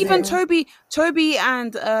 Even Toby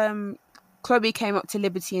and Chloe came up to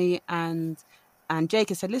Liberty and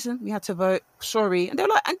Jake and said, listen, we had to vote. Sorry. And they were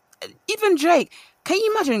like, and even Jake, can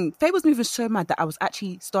you imagine? Faye was moving so mad that I was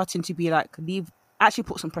actually starting to be like, actually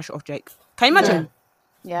put some pressure off Jake. Can you imagine?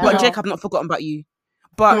 Yeah. But Jake, I've not forgotten about you.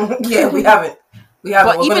 But yeah, we haven't.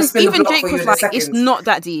 But even Jake was like, it's not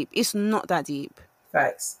that deep. It's not that deep.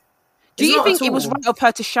 Facts. Do you think it was right of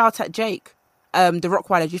her to shout at Jake? The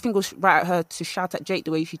Rockwyler, do you think it was right of her to shout at Jake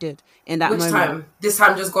the way she did in that moment? Time? This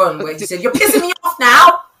time just gone where he said, you're pissing me off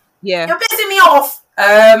now. Yeah. You're pissing me off.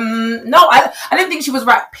 No, I didn't think she was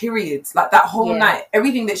right, period. Like that whole night,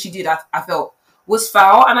 everything that she did, I felt was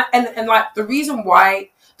foul. And like the reason why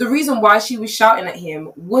she was shouting at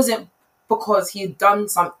him wasn't because he had done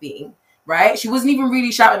something, right? She wasn't even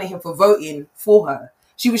really shouting at him for voting for her.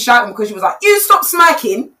 She was shouting because she was like, you stop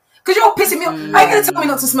smirking because you're pissing me off. How are you going to tell me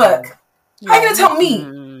not to smirk? How are you going to tell me,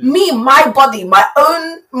 my body, my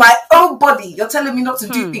own body, you're telling me not to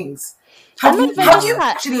do things? Have you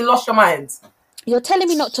actually lost your mind? You're telling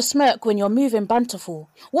me not to smirk when you're moving banterful.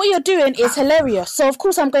 What you're doing is hilarious. So of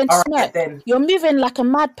course I'm going to All right, smirk. then. You're moving like a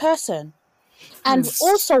mad person. And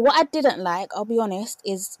also what I didn't like, I'll be honest,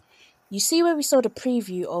 is you see where we saw the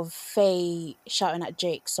preview of Faye shouting at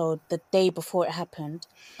Jake, so the day before it happened.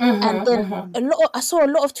 And then I saw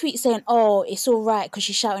a lot of tweets saying, "Oh, it's all right because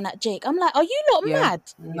she's shouting at Jake." I'm like, "Are you not mad?"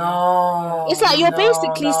 No. It's like you're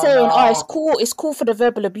basically saying, "Oh, it's cool for the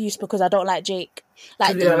verbal abuse because I don't like Jake."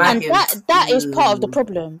 Like, you don't like and him. that is part of the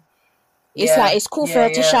problem. It's like it's cool for her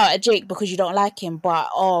to shout at Jake because you don't like him, but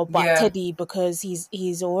Teddy because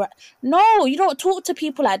he's all right. No, you don't talk to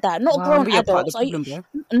people like that. Not grown really adults.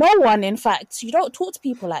 No one, in fact, you don't talk to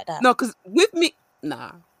people like that. No, because with me,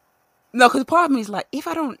 no, because part of me is like, if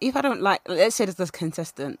I don't like, let's say there's this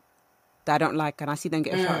contestant that I don't like, and I see them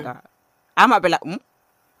get shot at, I might be like,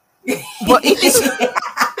 but if it's,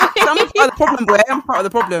 I'm part of the problem, boy. I'm part of the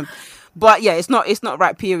problem. But yeah, it's not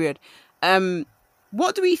right. Period.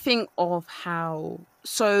 What do we think of how?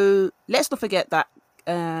 So let's not forget that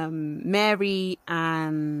Mary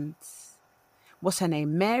and what's her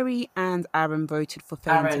name? Mary and Aaron voted for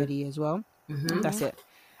Faye and Teddy as well. Mm-hmm. That's it.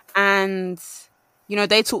 And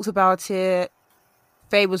they talked about it.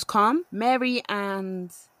 Faye was calm. Mary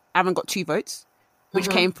and Aaron got 2 votes, which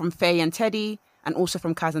came from Faye and Teddy, and also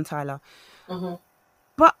from Kaz and Tyler. Mm-hmm.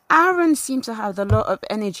 But Aaron seemed to have a lot of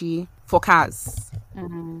energy for Kaz.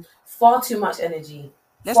 Mm-hmm. Far too much energy.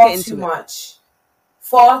 Let's get into it.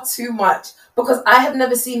 Far too much. Because I have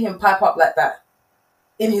never seen him pipe up like that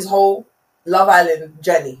in his whole Love Island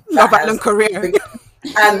journey. Love Island career.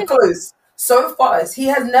 And close. So fast. He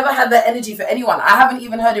has never had that energy for anyone. I haven't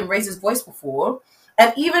even heard him raise his voice before.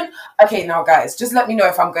 And even... Okay, now guys, just let me know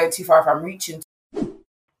if I'm going too far, if I'm reaching.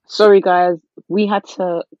 Sorry guys, we had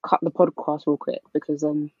to cut the podcast real quick because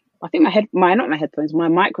I think my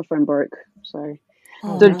microphone broke. So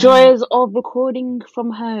the joys of recording from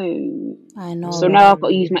home. I know. So now I've got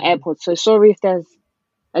to use my AirPods. So sorry if there's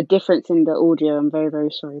a difference in the audio. I'm very, very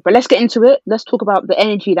sorry. But let's get into it. Let's talk about the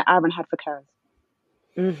energy that Aaron had for Kaz.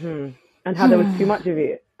 Mm-hmm. And how there was too much of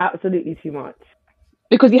it. Absolutely too much.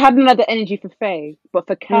 Because he had another energy for Faye, but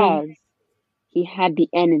for Kaz, he had the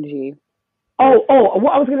energy. Oh,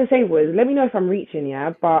 what I was going to say was, let me know if I'm reaching,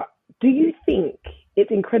 yeah? But do you think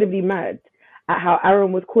it's incredibly mad at how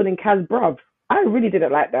Aaron was calling Kaz bruv? I really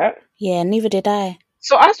didn't like that. Yeah, neither did I.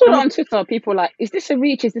 So I saw that on Twitter, people like, is this a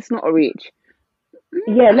reach? Is this not a reach?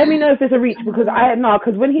 Yeah, let me know if it's a reach, because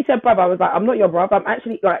because when he said bruv, I was like, I'm not your bruv. I'm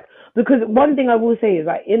actually like, because one thing I will say is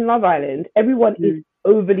like, in Love Island, everyone is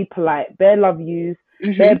overly polite. Bare love yous,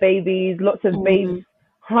 bare babies, lots of babes,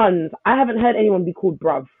 huns. I haven't heard anyone be called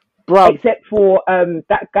bruv. Except for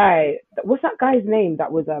that guy. What's that guy's name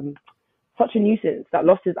that was such a nuisance that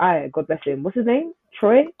lost his eye? God bless him. What's his name?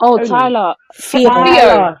 Troy? Oh, Tyler.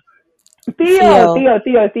 Theo. Oh,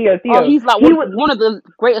 he's like one of the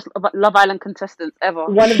greatest Love Island contestants ever.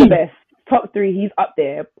 One of the best. Top 3, he's up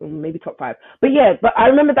there, maybe top 5. But yeah, but I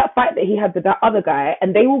remember that fight that he had with that other guy,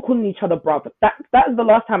 and they were calling each other bruv. That's the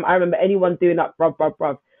last time I remember anyone doing that bruv.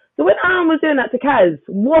 So when Aaron was doing that to Kaz,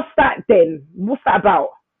 what's that then? What's that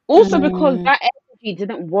about? Also because that energy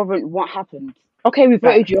didn't warrant what happened. Okay, we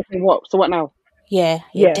voted you. Okay, what? So what now? Yeah,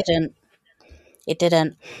 it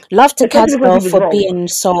didn't. Love to Kaz though for being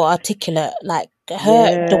so articulate. Like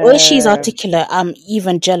the way she's articulate, I'm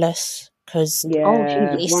even jealous because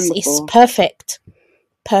it's perfect.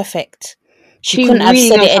 She couldn't have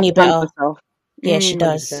said it any better. Yeah, she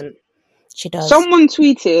does. 100%. She does. Someone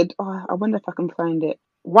tweeted. Oh, I wonder if I can find it.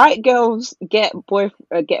 White girls get black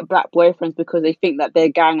boyfriends because they think that they're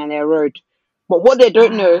gang and they're road. But what they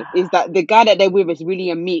don't know is that the guy that they're with is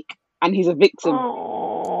really a meek and he's a victim.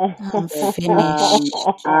 I'm finished.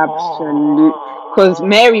 Absolute. Because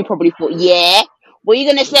Mary probably thought, what are you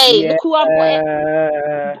going to say? Look who I've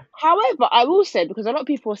got. However, I will say, because a lot of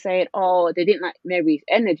people are saying, oh, they didn't like Mary's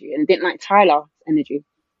energy and they didn't like Tyler's energy.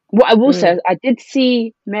 What I will say is I did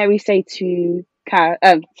see Mary say to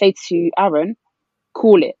Aaron,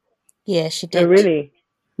 call it. Yeah, she did. Oh, really?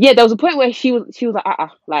 Yeah, there was a point where she was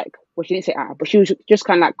like, well, she didn't say but she was just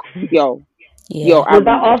kind of like, yo. Was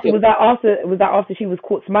that after she was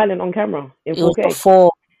caught smiling on camera in 4K? It was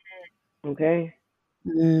before. Okay.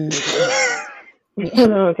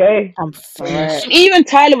 Okay. I'm finished. Even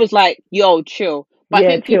Tyler was like, yo, chill. But I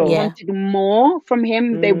think people wanted more from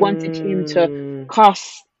him. They wanted him to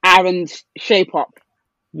cuss Aaron's shape up.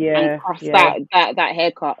 Yeah. And cuss that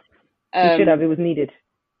haircut. He should have. It was needed.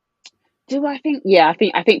 Do I think? Yeah,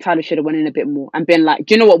 I think Tyler should have went in a bit more and been like,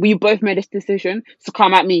 do you know what? We both made this decision, so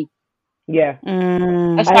come at me. Yeah.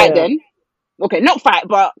 Let's fight then. Okay, not fight,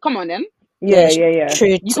 but come on then. Yeah.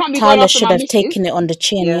 True. Tyler should have taken it on the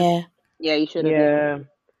chin. Yeah, you should have. Yeah.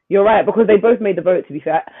 You're right, because they both made the vote, to be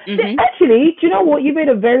fair. Mhm. Actually, do you know what? You made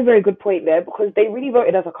a very, very good point there, because they really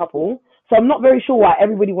voted as a couple. So I'm not very sure why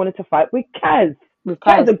everybody wanted to fight with Kaz. With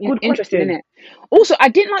That is Kaz, a good interesting, question. isn't it? Also, I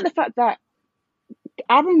didn't like the fact that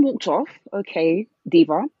Aaron walked off. Okay,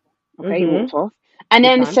 Diva. Okay, he walked off, and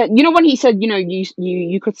then Fine. said, you know, when he said, you know,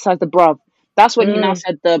 you criticize the bruv. That's when he now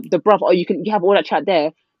said the bruv. Oh, you have all that chat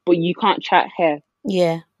there, but you can't chat here.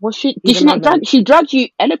 Yeah. Well, did He's she not another. drag? She dragged you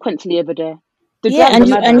eloquently over there. Yeah, and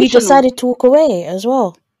you madman. decided to walk away as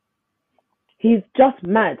well. He's just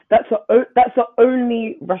mad. That's the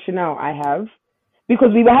only rationale I have,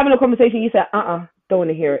 because we were having a conversation. You said, don't want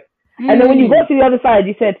to hear it. And then when you got to the other side,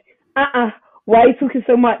 you said, why are you talking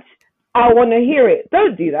so much? I want to hear it.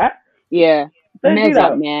 Don't do that. Yeah. Don't do Mess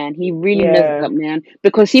that. up, man. He really messed up, man.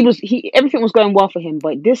 Because everything was going well for him,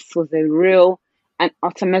 but this was a real and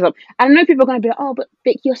utter mess up. I know people are going to be like, oh, but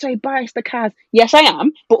Vic, you're so biased to Kaz. Yes, I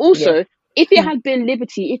am. But also, if it had been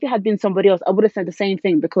Liberty, if it had been somebody else, I would have said the same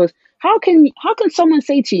thing. Because how can someone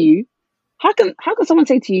say to you, how can someone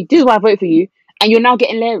say to you, this is why I vote for you, and you're now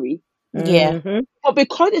getting Larry? Yeah. But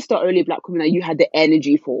because it's the only black woman that you had the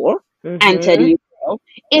energy for, and Teddy as well,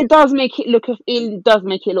 it does make it look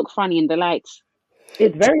funny in the lights.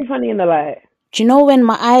 It's very funny in the light. Do you know when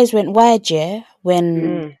my eyes went wide,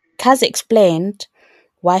 when Kaz explained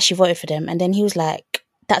why she voted for them, and then he was like,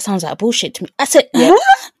 that sounds like bullshit to me. I said, huh?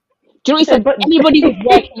 Do you know what he said? Anybody with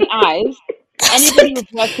working eyes, I said,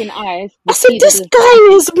 this guy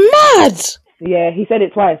is mad. Yeah, he said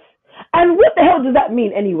it twice. And what the hell does that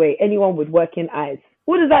mean anyway? Anyone with working eyes.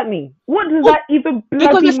 What does that mean? What does that even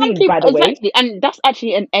bloody mean, by the way? Exactly, and that's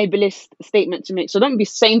actually an ableist statement to make. So don't be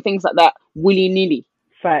saying things like that willy-nilly.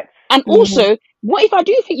 Facts. And also, what if I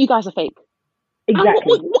do think you guys are fake? Exactly.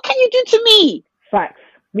 And what can you do to me? Facts.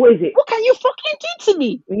 What is it? What can you fucking do to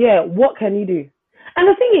me? Yeah, what can you do? And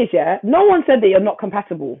the thing is, no one said that you're not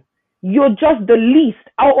compatible. You're just the least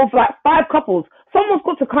out of like 5 couples. Someone's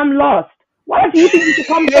got to come last. Why do you think you should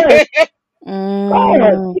come first?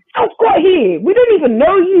 God, you just got here. We don't even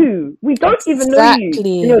know you. We don't even know you.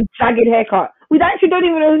 In your jagged haircut. We actually don't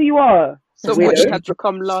even know who you are. So much had to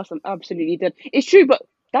come last and absolutely did. It's true, but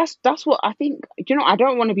that's what I think. You know, I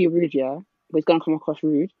don't want to be rude, but it's gonna come across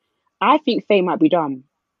rude. I think Faye might be dumb.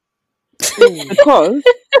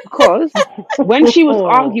 because when she was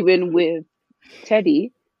arguing with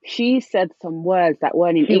Teddy, she said some words that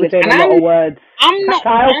weren't in English. And a lot of words. I'm not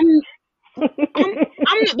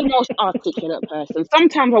the most articulate person.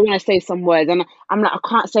 Sometimes I want to say some words and I'm like, I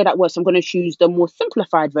can't say that word, so I'm going to choose the more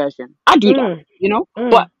simplified version. I do that, you know?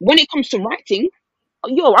 But when it comes to writing,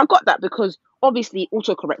 I got that because obviously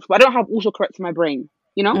autocorrect, but I don't have autocorrect in my brain,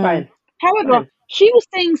 you know? Fine. However, she was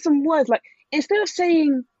saying some words like, instead of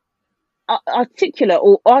saying articulate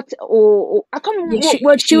or I can't remember what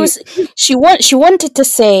word she wanted to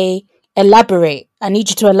say elaborate. I need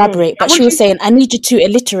you to elaborate, but she was saying I need you to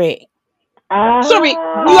alliterate. Sorry, you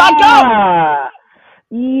are dumb.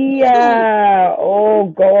 Yeah.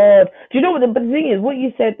 Oh God. Do you know what the thing is? What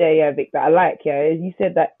you said there, Vic, that I like, is you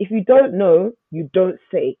said that if you don't know, you don't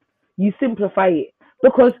say. You simplify it,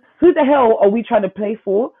 because who the hell are we trying to play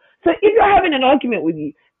for? So if you're having an argument with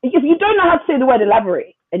you, if you don't know how to say the word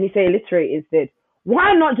elaborate and you say alliterate instead,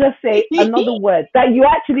 why not just say another word that you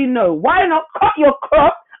actually know? Why not cut your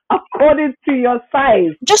crop according to your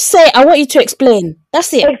size? Just say, I want you to explain.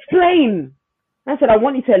 That's it. Explain. I said, I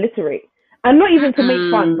want you to alliterate. And not even to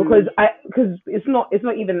make fun, because it's not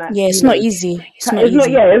even that. Yeah, it's not easy. It's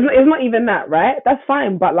not even that, right? That's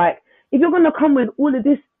fine. But like, if you're gonna come with all of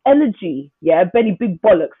this energy, Benny Big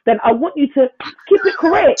Bollocks, then I want you to keep it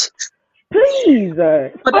correct. Please.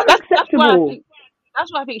 But unacceptable.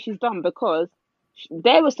 That's why I think she's dumb, because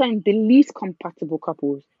they were saying the least compatible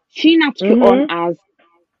couples. She now took it on as,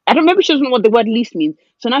 I don't remember, she doesn't know what the word least means.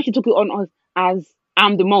 So now she took it on as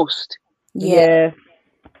I'm the most. Yeah,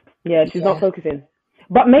 she's not focusing.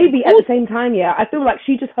 But maybe at the same time, I feel like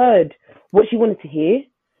she just heard what she wanted to hear.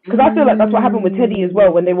 Because I feel like that's what happened with Teddy as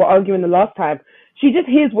well when they were arguing the last time. She just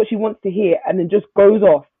hears what she wants to hear and then just goes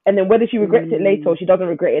off. And then whether she regrets it later or she doesn't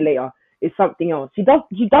regret it later is something else. She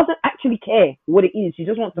doesn't actually care what it is. She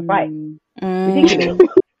just wants to fight. Ridiculous.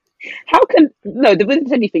 The Vincent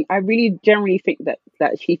Teddy thing, I really generally think that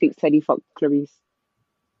she thinks Teddy fucked Clarice.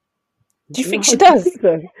 Do you think she does?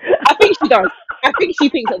 I think she does. I think she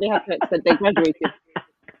thinks that they have sex, that they graduated.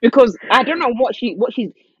 Because I don't know what she's.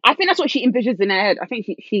 I think that's what she envisions in her head. I think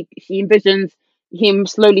she envisions him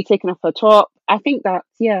slowly taking off her top. I think that,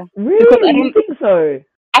 Really? You think so?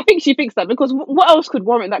 I think she thinks that, because what else could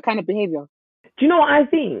warrant that kind of behavior? Do you know what I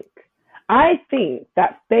think? I think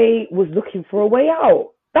that Faye was looking for a way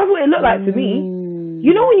out. That's what it looked like to me.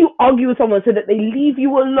 You know when you argue with someone so that they leave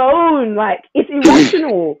you alone, like it's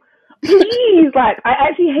irrational. Please, like I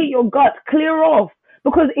actually hate your guts. Clear off,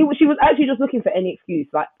 because she was actually just looking for any excuse.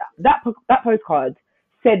 Like that postcard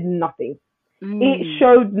said nothing. It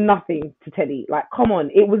showed nothing to Teddy. Like, come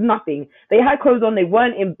on, it was nothing. They had clothes on, they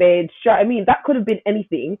weren't in bed. I mean, that could have been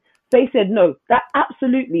anything. They said no. That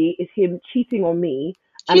absolutely is him cheating on me,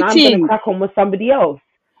 and I'm going to crack on with somebody else.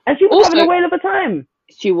 And she was also having a whale of a time.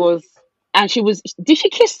 She was. Did she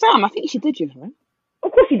kiss Sam? I think she did, you know.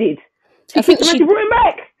 Of course she did. I think she brought him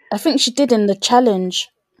back. I think she did in the challenge.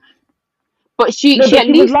 But she was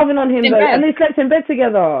loving on him though, and they slept in bed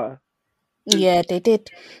together. Yeah, they did.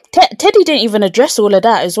 Teddy didn't even address all of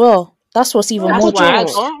that as well. That's what's even more why I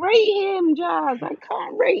can't rate him, Jazz. I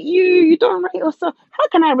can't rate you. You don't rate yourself. How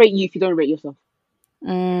can I rate you if you don't rate yourself?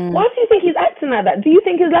 Why do you think he's acting like that? Do you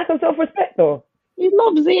think his lack of self-respect though? He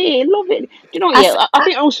loves it. Love it. Do you know what? I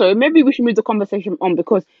think also maybe we should move the conversation on,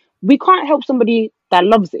 because we can't help somebody that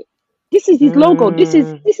loves it. This is his logo. This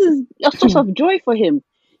is a source of joy for him.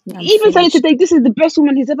 Even saying today, this is the best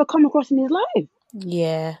woman he's ever come across in his life.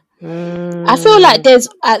 Yeah. I feel like there's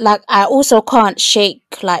I also can't shake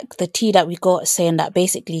like the tea that we got saying that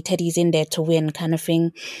basically Teddy's in there to win kind of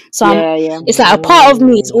thing. So it's like a part of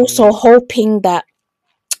me is also hoping that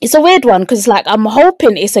it's a weird one, because like I'm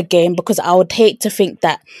hoping it's a game, because I would hate to think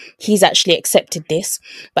that he's actually accepted this,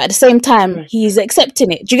 but at the same time he's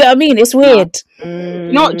accepting it. Do you get what I mean? It's weird. Do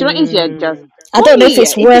you know what it is, Jazz? I don't know if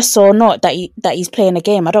it's worse or not that he's playing a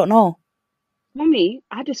game. I don't know. For me,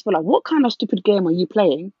 I just feel like, what kind of stupid game are you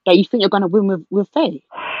playing that you think you're going to win with Faye?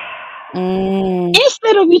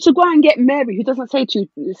 Instead of you to go and get Mary, who doesn't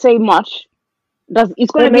say much,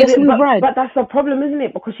 it's going to be a smooth ride. But that's the problem, isn't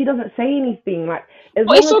it? Because she doesn't say anything. Like, as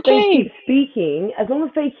long as Faye keeps speaking, as long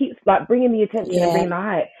as Faye keeps like bringing the attention and bringing the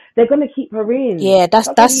hype, they're going to keep her in. Yeah, that's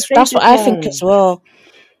what I think as well.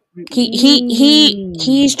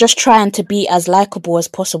 He's just trying to be as likable as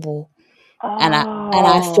possible. And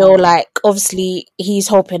I feel like obviously he's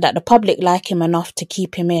hoping that the public like him enough to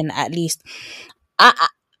keep him in at least.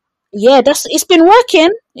 It's been working.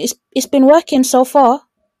 It's been working so far.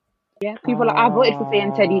 Yeah, people I voted for Faye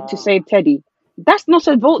and Teddy to save Teddy. That's not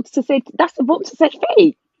a vote to save. That's a vote to save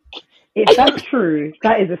Faye. If that's true,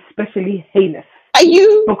 that is especially heinous. Are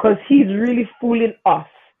you? Because he's really fooling us.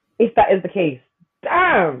 If that is the case,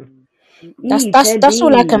 damn. That's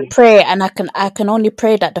all I can pray, and I can only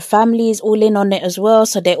pray that the family is all in on it as well,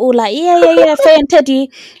 so they're all like yeah Faye and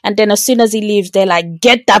Teddy, and then as soon as he leaves they're like,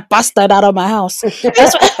 get that bastard out of my house.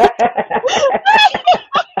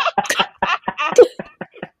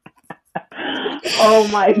 Oh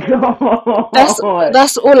my god,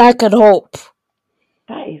 that's all I can hope.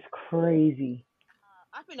 That is crazy.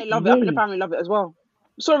 I think they love it. I think the family love it as well.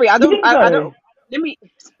 Sorry, I don't let me,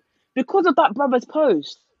 because of that brother's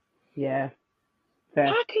post. Yeah. Fair.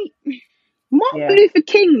 How can Martin Luther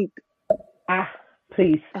King?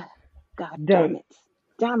 Please. God damn it.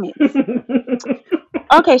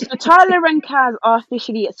 Okay, so Tyler and Kaz are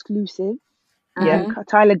officially exclusive.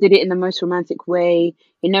 Tyler did it in the most romantic way.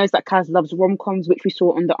 He knows that Kaz loves rom-coms, which we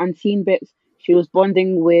saw on the unseen bits. She was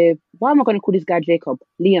bonding with, why am I going to call this guy Jacob?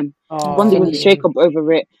 Liam. Bonding with Jacob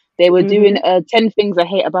over it. They were doing 10 things I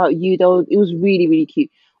hate about you, though. It was really, really cute.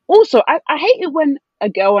 Also, I hate it when a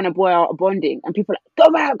girl and a boy are bonding and people are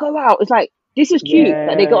like, go out. It's like, this is cute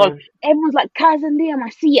that they go on. Everyone's like, Kaz and Liam, I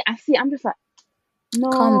see it. I'm just like, no.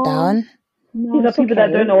 Calm down. No, these are people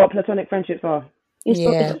that don't know what platonic friendships are. It's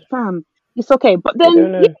fam. It's okay. But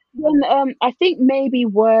then, I think maybe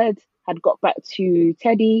word had got back to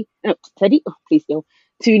Teddy. No, Teddy? Oh, please still.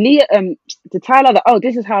 To Leah, to Tyler that,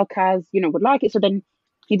 this is how Kaz, would like it. So then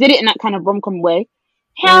he did it in that kind of rom-com way.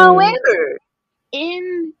 However,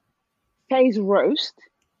 in Faye's roast,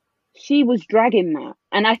 she was dragging that.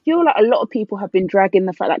 And I feel like a lot of people have been dragging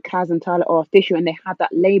the fact that Kaz and Tyler are official and they have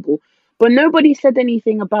that label. But nobody said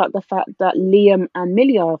anything about the fact that Liam and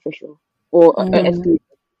Millie are official or exclusive.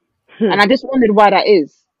 And I just wondered why that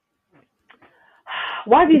is.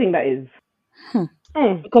 Why do you think that is?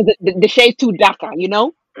 Because the shade's too darker,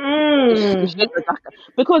 The shades are darker.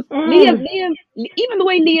 Because Liam, even the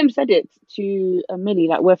way Liam said it to Millie,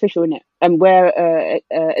 like, we're official in it and we're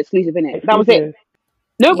exclusive in it. That was it.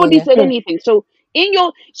 Nobody said anything. So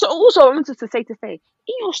also I wanted to say to Faye,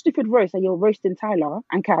 in your stupid roast that you're roasting Tyler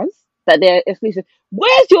and Kaz, that they're exclusive,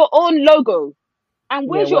 where's your own logo? And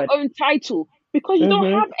where's your own title? Because you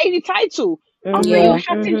don't have any title. You're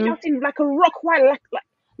shouting like a rock while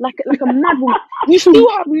like a mad woman. You still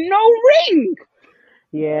have no ring.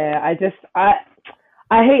 Yeah, I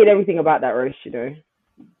hated everything about that roast,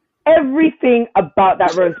 Everything about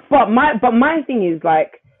that roast. But my thing is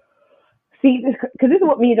like, See, because this is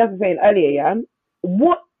what me and Jazz were saying earlier, yeah?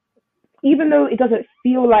 Even though it doesn't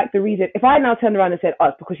feel like the reason, if I now turn around and said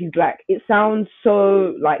us because she's black, it sounds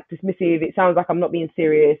so like dismissive. It sounds like I'm not being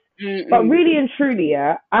serious. But really and truly,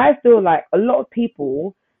 yeah, I feel like a lot of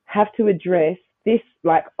people have to address this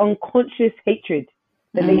like unconscious hatred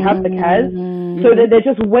that they have for Kaz, so that they're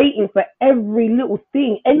just waiting for every little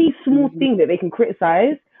thing, any small thing that they can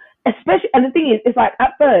criticize. Especially, and the thing is, it's like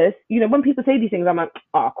at first, when people say these things, I'm like,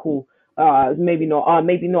 cool, maybe not,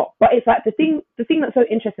 maybe not. But it's like the thing that's so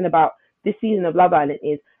interesting about this season of Love Island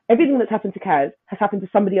is everything that's happened to Kaz has happened to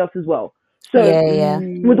somebody else as well. So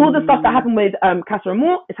with all the stuff that happened with Casa and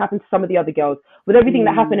Mort, it's happened to some of the other girls. With everything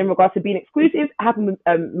that happened in regards to being exclusive, it happened with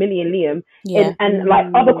Millie and Liam, and like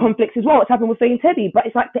other conflicts as well. It's happened with Faye and Teddy. But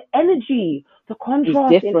it's like the energy, the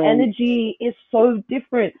contrast in energy is so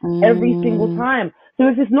different every single time. So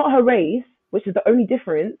if it's not her race, which is the only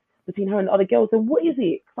difference between her and the other girls, then what is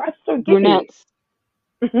it? I so get Brunettes.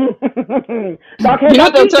 Dark hair,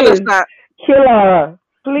 dark features. Killer.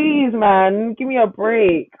 Please, man, give me a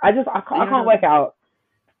break. I can't work out.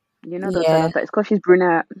 They'll tell us that it's because she's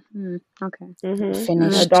brunette. Okay.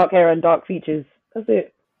 Finished. Dark hair and dark features. That's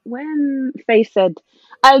it. When Faye said,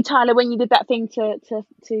 "Oh, Tyler, when you did that thing to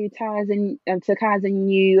Taz and to Kaz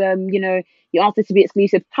and you asked us to be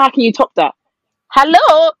exclusive, how can you top that?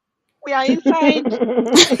 Hello, we are inside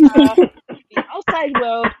the outside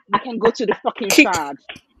world. We can go to the fucking side.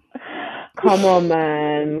 Come on,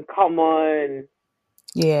 man. Come on.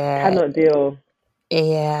 Yeah. Cannot deal.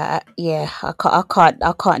 Yeah. I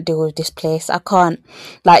can't deal with this place. I can't.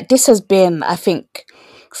 Like, this has been, I think,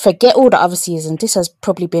 forget all the other seasons, this has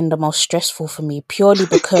probably been the most stressful for me, purely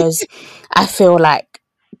because I feel like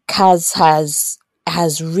Kaz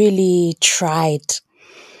has really tried.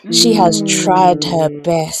 She has tried her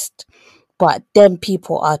best, but then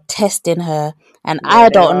people are testing her, and I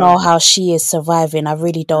don't know how she is surviving. I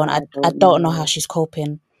really don't. I don't know how she's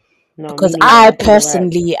coping. Because I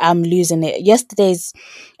personally am losing it. Yesterday's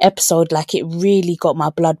episode, like, it really got my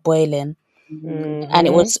blood boiling, and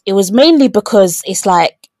it was mainly because it's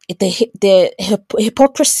like the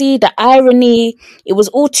hypocrisy, the irony. It was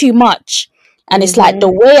all too much, and it's like the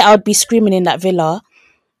way I would be screaming in that villa.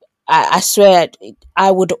 I swear, I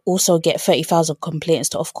would also get 30,000 complaints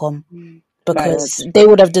to Ofcom because they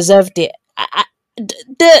would have deserved it. I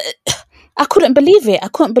couldn't believe it. I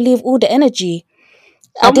couldn't believe all the energy.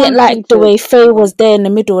 I didn't like the way Faye was there in the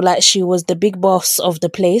middle, like she was the big boss of the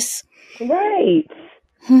place. Right.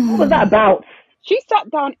 What was that about? She sat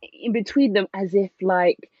down in between them as if,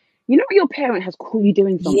 like, your parent has caught you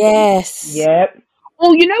doing something. Yes. Yep. Or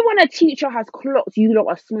when a teacher has clocked you lot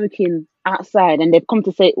are smoking outside and they've come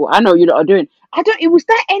to say, well, I know you lot are doing. It was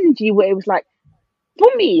that energy where it was like, for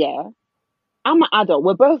me, I'm an adult.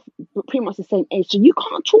 We're both pretty much the same age, so you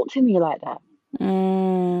can't talk to me like that.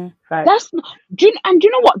 That's not, do you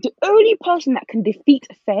know what? The only person that can defeat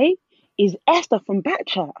Faye is Esther from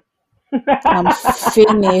Backchat. I'm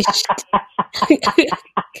finished.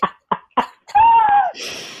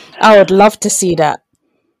 I would love to see that.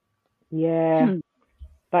 Yeah.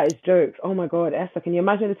 That is jokes. Oh my God, Esther, can you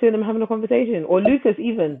imagine the two of them having a conversation? Or Lucas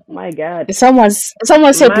even. My God. Someone said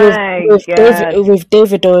with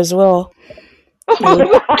Davido as well. Do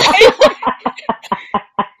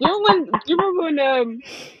you remember when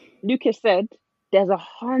Lucas said, "There's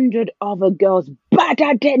 100 other girls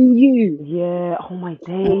better than you"? Yeah. Oh my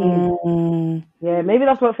days. Yeah. Maybe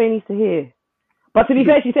that's what Faye needs to hear. But to be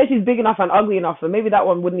fair, she said she's big enough and ugly enough, so maybe that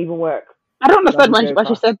one wouldn't even work. I don't understand when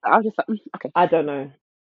she said that. I was just like, okay. I don't know.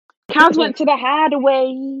 Kaz went to the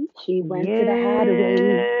Hideaway. She went to the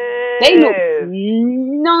Hideaway. They look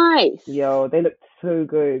nice. Yo, they look so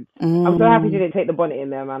good. I'm so happy she didn't take the bonnet in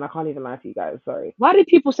there, man. I can't even lie to you guys. Sorry. Why did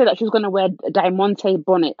people say that she was going to wear a Diamante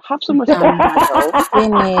bonnet? Have some respect.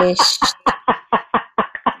 Finished.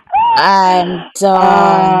 I'm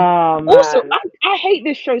done. Also, I hate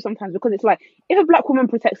this show sometimes because it's like, if a black woman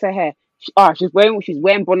protects her hair, she's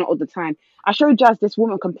wearing bonnet all the time. I showed Jazz this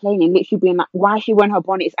woman complaining, literally being like, why is she wearing her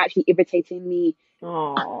bonnet? It's actually irritating me.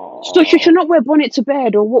 So she should not wear bonnet to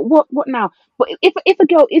bed, or what now? But if a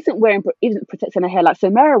girl isn't protecting her hair, like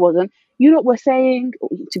Samara wasn't, you know what we're saying?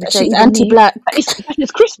 To be she's anti-black.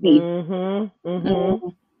 It's crispy.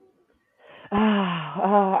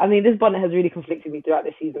 I mean, this bonnet has really conflicted me throughout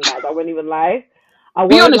this season, guys. I won't even lie.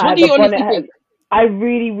 Be honest, what do you honestly think? I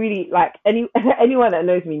really, really, like, anyone that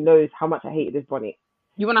knows me knows how much I hated this bonnet.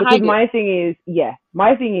 You want to hide it? My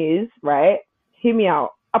thing is, right, hear me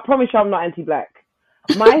out. I promise you I'm not anti-black.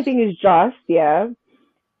 My thing is just,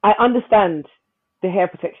 I understand the hair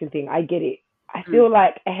protection thing. I get it. I feel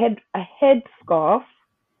like a head scarf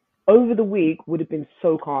over the wig would have been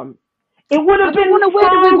so calm. It would have been want to wear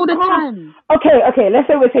the wig all the calm. time. Okay. Let's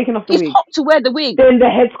say we're taking off the It's wig. hot to wear the wig. Then the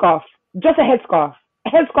headscarf. Just a headscarf. A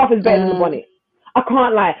headscarf is better than the bonnet. I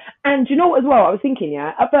can't lie. And you know what as well? I was thinking,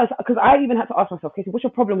 yeah, at first, because I even had to ask myself, Casey, what's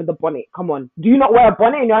your problem with the bonnet? Come on. Do you not wear a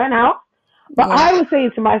bonnet in your own house? But I was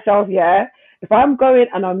saying to myself, yeah, if I'm going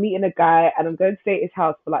and I'm meeting a guy and I'm going to stay at his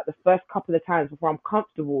house for like the first couple of times before I'm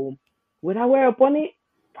comfortable, would I wear a bonnet?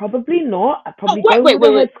 Probably not. I'd probably go with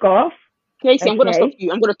a headscarf. Casey, I'm gonna stop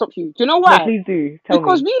you. Do you know why? No, please do. Tell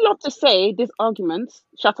because me. we love to say this argument.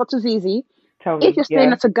 Shout out to Zizi. Tell me. If you're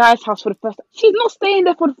staying at a guy's house for the first time, she's not staying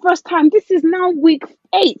there for the first time. This is now week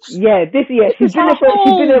 8. Yeah, she's been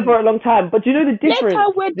there for a long time. But you know the difference. Let her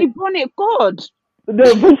wear the bonnet, God.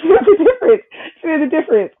 No, but you know the difference. You know the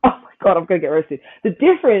difference. Oh my God, I'm gonna get roasted. The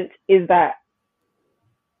difference is that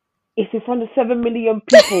it's in front of 7 million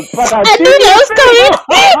people. But I knew that was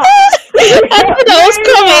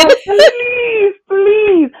coming.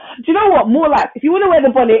 Please. Do you know what? More like, if you want to wear the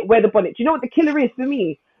bonnet, wear the bonnet. Do you know what the killer is for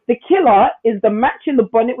me? The killer is the matching the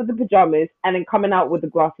bonnet with the pajamas and then coming out with the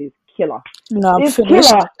glasses. Killer. No, I'm it's finished.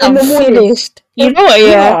 Killer I'm finished. You know what?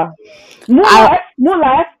 Yeah. More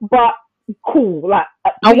life, but cool. Like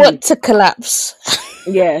I want to collapse.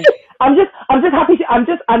 Yeah. I'm just happy.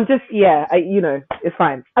 You know, it's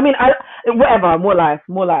fine. I mean, whatever. More life.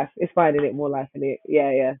 It's fine in it. More life in it.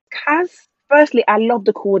 Yeah. Kaz, firstly, I love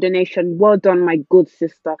the coordination. Well done, my good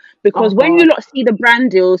sister. Because when you lot see the brand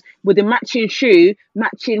deals with the matching shoe,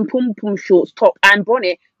 matching pum shorts, top and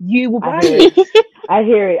bonnet, you will buy it. I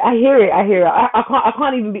hear it. I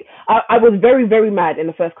can't even be. I was very, very mad in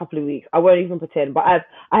the first couple of weeks. I won't even pretend. But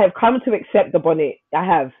I have come to accept the bonnet. I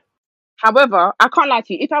have. However, I can't lie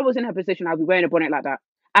to you. If I was in her position, I'd be wearing a bonnet like that.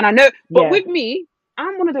 And I know, but with me,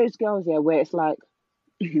 I'm one of those girls where it's like,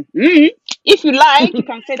 if you like, you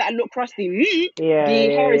can say that I look crusty. The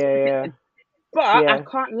hair is protected. But I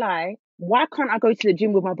can't lie. Why can't I go to the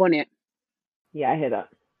gym with my bonnet? Yeah, I hear that.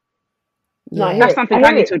 No, that's something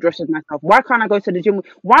I need to address with myself. Why can't I go to the gym?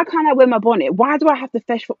 Why can't I wear my bonnet? Why do I have to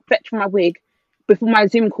fetch for my wig before my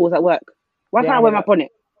Zoom calls at work? Why can't I wear my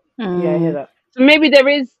bonnet? Yeah, I hear that. So maybe there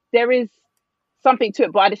is something to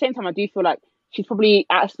it, but at the same time, I do feel like she's probably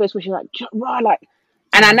at a space where she's like,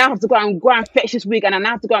 and I now have to go and fetch this wig, and I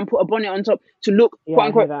now have to go and put a bonnet on top to look quote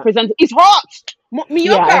unquote presentable. It's hot.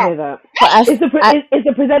 Yeah, I hear that. But it's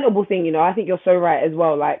a presentable thing, you know. I think you're so right as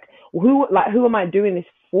well. Like, who am I doing this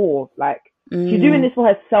for? Like, she's doing this for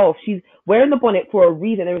herself. She's wearing the bonnet for a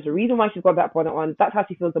reason. There is a reason why she's got that bonnet on. That's how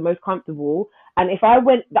she feels the most comfortable. And if I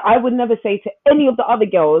would never say to any of the other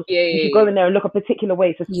girls, you should go in there and look a particular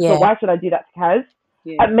way. So why should I do that to Kaz?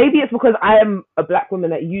 And maybe it's because I am a black woman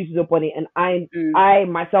that uses a bonnet, and I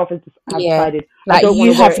myself have decided like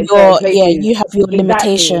you have your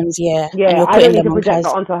limitations, and you're I don't need to project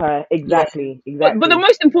that onto her. Exactly. But the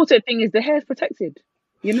most important thing is the hair is protected.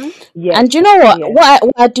 You know? Yeah. And you know what? Yeah.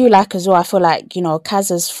 What I do like as well, I feel like, you know, Kaz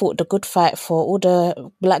has fought the good fight for all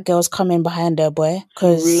the black girls coming behind her boy.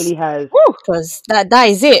 Cause, she really has. Because that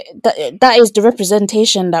is it. That is the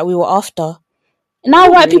representation that we were after.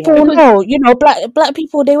 Now white people will know, you know, black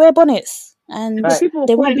people, they wear bonnets. And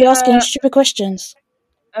they won't be asking stupid questions.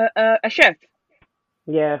 A chef?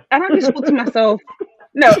 Yeah. And I just thought to myself,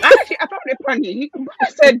 no, I found it funny. I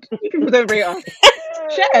said, you people don't rate us.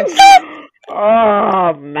 Chef.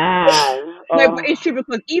 Oh man! No, but it's true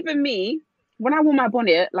because even me, when I wore my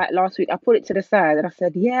bonnet like last week, I put it to the side and I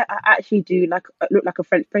said, "Yeah, I actually do look like a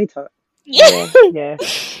French waiter." Yeah.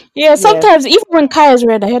 Sometimes even when Kaya's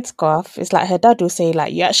wearing a headscarf, it's like her dad will say,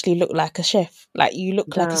 "Like you actually look like a chef. Like you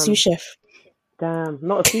look like a sous chef." Damn,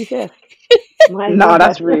 not a sous chef. No,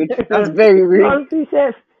 that's rude. That's very rude. Not a sous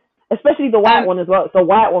chef. Especially the white one as well. The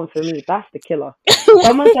white one for me, that's the killer.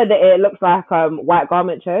 Someone said that it looks like White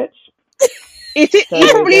Garment Church. It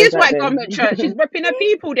probably is White Garment Church. She's repping her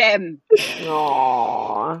people then.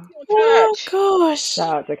 Aww. Oh gosh.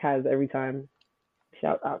 Shout out to Kaz every time.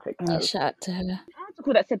 Shout out to Kaz. Yeah, shout out to her. An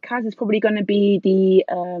article that said Kaz is probably going to be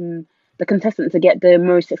the contestant to get the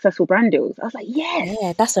most successful brand deals. I was like, yes.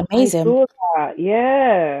 Yeah, that's amazing. I saw that.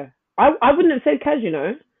 Yeah. I wouldn't have said Kaz, you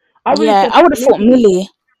know. I would have thought Millie.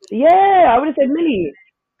 Yeah, I would have said Millie.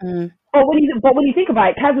 Mm. But when you think about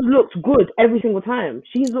it, Kaz has looked good every single time.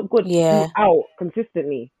 She's looked good throughout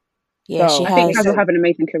consistently. Yeah, so, she has. I think Kaz will have an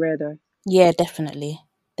amazing career though. Yeah, definitely.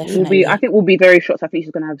 I think we'll be very shocked. I think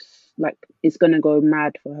she's gonna have it's gonna go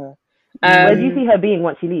mad for her. Where do you see her being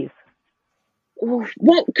once she leaves?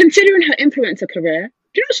 Well, considering her influencer career,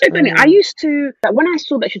 do you know what's so funny? I used to when I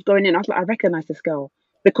saw that she's going in, I was like, I recognize this girl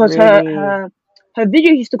because her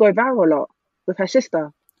video used to go viral a lot with her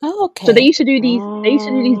sister. Oh, okay. So they used to do these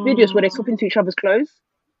videos where they swap into each other's clothes.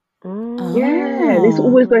 Yeah, this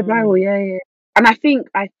always goes viral. Yeah. And I think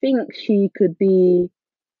she could be.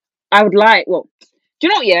 I would like. Well, do you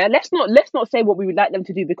know what? Yeah, let's not say what we would like them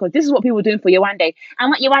to do, because this is what people are doing for Yewande. I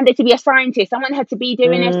want Yewande to be a scientist. I want her to be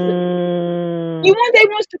doing this. Yewande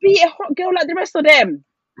wants to be a hot girl like the rest of them.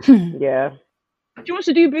 Yeah. She wants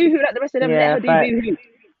to do boohoo like the rest of them. Yeah, Let her facts. do boohoo.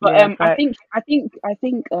 But Yeah, I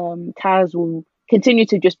think Taz will continue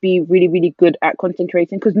to just be really, really good at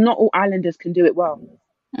concentrating, because not all islanders can do it well.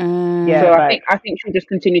 Yeah, So facts. I think she'll just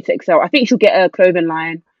continue to excel. I think she'll get a clothing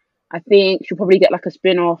line. I think she'll probably get like a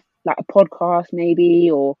spin-off, like a podcast maybe,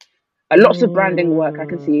 or lots of branding work. I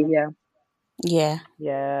can see. Yeah. Yeah,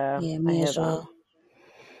 Yeah. me I as hear well.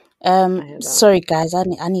 that. Sorry guys, I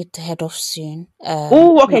need to head off soon.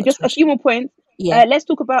 Oh, okay. Not Just to a few more points. Yeah. Let's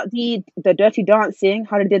talk about the dirty dancing.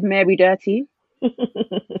 How they did Mary dirty.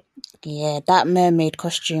 Yeah, that mermaid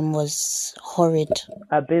costume was horrid.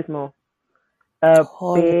 Abysmal.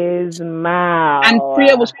 Horrid. Abysmal. And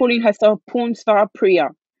Priya was calling herself porn star Priya.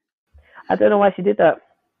 I don't know why she did that.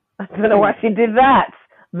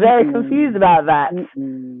 Very confused about that.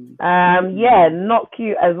 Yeah, not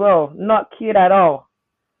cute as well. Not cute at all.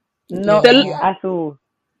 Not cute at all.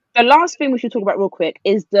 The last thing we should talk about real quick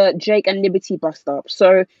is the Jake and Liberty bust up.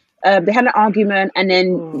 So they had an argument, and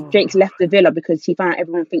then Jake's left the villa because he found out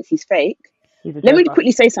everyone thinks he's fake. Let me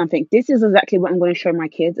quickly say something. This is exactly what I'm going to show my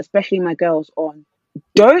kids, especially my girls, on.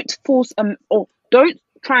 Don't force or don't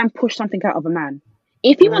try and push something out of a man.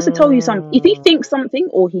 If he wants to tell you something, if he thinks something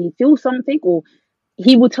or he feels something, or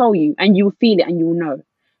he will tell you, and you will feel it and you will know,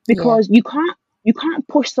 because you can't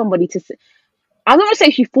push somebody to say. I'm not going to say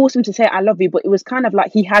she forced him to say I love you, but it was kind of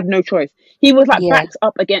like he had no choice. He was like backed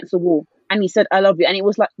up against the wall and he said I love you, and it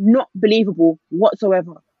was like not believable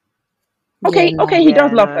whatsoever. Okay, he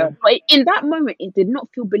does love her, but in that moment it did not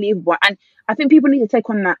feel believable. And I think people need to take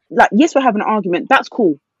on that. Like, yes, we're having an argument. That's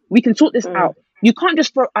cool. We can sort this out. You can't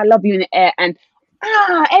just throw I love you in the air and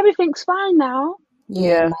everything's fine now.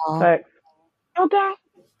 Yeah. Okay.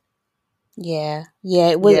 Yeah.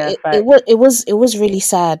 It was really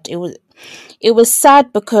sad. It was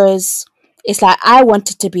sad because it's like I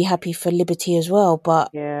wanted to be happy for Liberty as well, but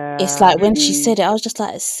it's like when she said it, I was just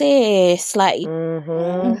like, sis, like,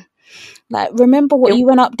 like remember what you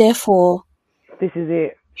went up there for. This is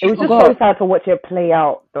it. It was just so sad to watch it play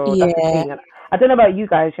out, though. That's the thing. I don't know about you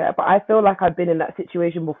guys yet, but I feel like I've been in that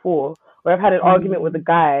situation before where I've had an argument with a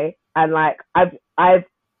guy, and like I've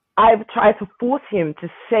tried to force him to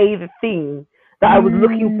say the thing that I was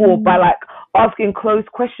looking for by like asking closed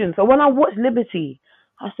questions. So when I watched Liberty,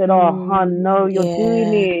 I said, "Oh, hon, no, you're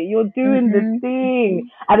doing it. You're doing the thing."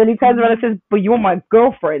 And then he turns around and says, "But you're my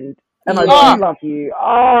girlfriend, and I do love you."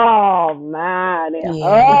 Oh man, it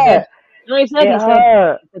hurt. No, he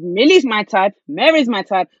said, Millie's my type, Mary's my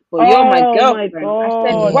type, but you're my girlfriend. I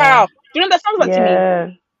said, wow. Do you know what that sounds like to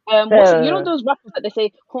me? You know those rappers that they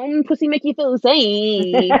say, home pussy make you feel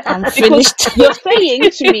safe? I'm finished. You're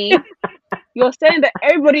saying to me, you're saying that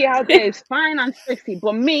everybody out there is fine and sexy,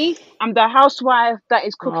 but me, I'm the housewife that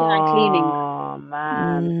is cooking and cleaning. Oh,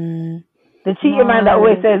 man. The cheating man that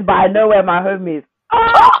always says, but I know where my home is.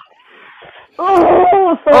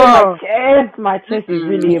 My chest is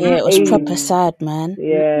really it was proper sad, man.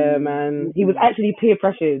 Yeah, man. He was actually peer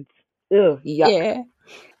pressured. Ugh, yuck.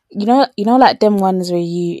 You know, like them ones where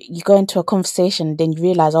you go into a conversation, then you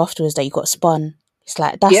realize afterwards that you got spun. It's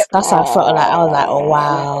like that's how I felt. Like I was like, oh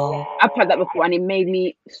wow. I've had that before, and it made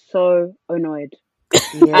me so annoyed.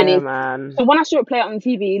 Yeah, man. So when I saw it play out on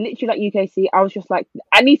TV, literally like UKC, I was just like,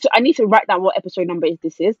 I need to write down what episode number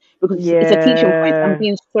this is, because it's a teaching point. I'm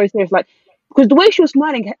being so serious, like, because the way she was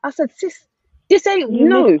smiling, I said, sis, this ain't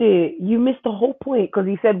missed it. You missed the whole point because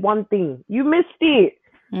he said one thing. You missed it.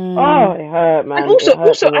 Oh, it hurt, man. And also,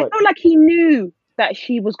 I felt like he knew that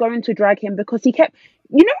she was going to drag him, because he kept,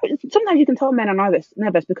 sometimes you can tell men are nervous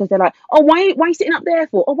because they're like, oh, why are you sitting up there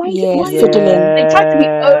for? Oh, why are you fiddling? They try to be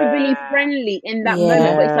overly friendly in that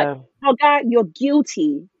moment, but it's like, oh, guy, you're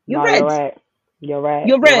guilty. You're red. You're right.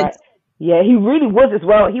 You're red. Right. Yeah, he really was as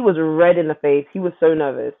well. He was red in the face. He was so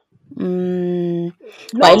nervous. But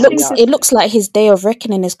it looks like his day of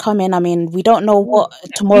reckoning is coming. I mean, we don't know what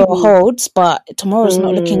tomorrow holds, but tomorrow's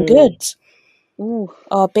not looking good.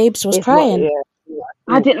 Our babes was crying.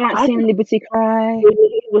 I didn't like seeing Liberty cry.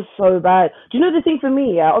 It was so bad. Do you know the thing for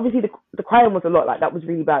me? Yeah, obviously the crying was a lot. Like, that was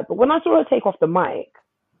really bad. But when I saw her take off the mic,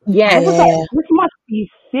 I was like, this must be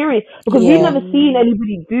serious, because we've never seen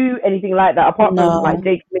anybody do anything like that apart from like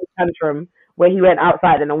Jake's mini tantrum, where he went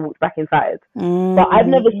outside and then walked back inside. But I've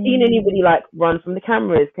never seen anybody like run from the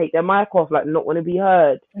cameras, take their mic off, like not want to be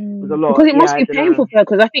heard. It was a lot. Because it must be painful for her,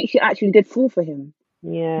 because I think she actually did fall for him.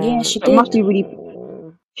 Yeah, she did. It must be really.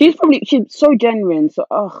 She's so genuine. So,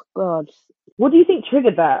 oh God. What do you think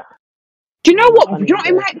triggered that? Do you know what? Funny Do you know what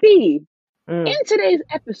it though. might be? In today's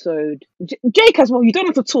episode, Jake as well, you don't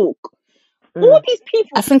have to talk. All these people.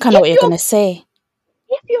 I think I know what you're gonna say.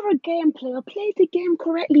 If you're a game player, play the game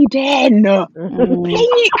correctly then. Play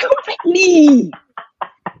it correctly.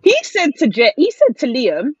 He said to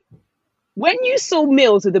Liam, when you saw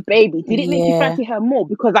Mills with the baby, did it make you fancy her more?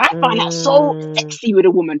 Because I find that so sexy with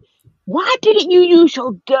a woman. Why didn't you use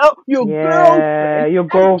your girlfriend? Your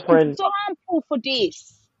girlfriend. Example for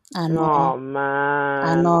this. I know. Oh man.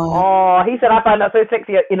 I know. Oh, he said I find that so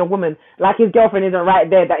sexy in a woman. Like his girlfriend isn't right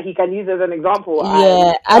there that he can use as an example.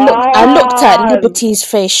 Yeah, I looked at Liberty's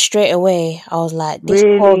face straight away. I was like, this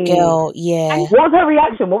poor girl. Yeah. And what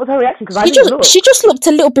was her reaction? Because she just looked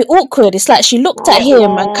a little bit awkward. It's like she looked at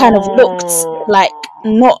him and kind of looked like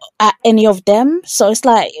not at any of them. So it's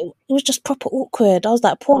like it was just proper awkward. I was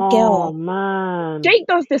like, poor girl. Oh man. Jake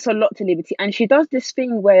does this a lot to Liberty, and she does this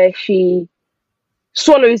thing where she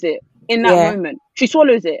swallows it in that moment. She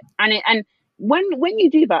swallows it, and when you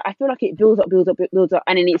do that, I feel like it builds up,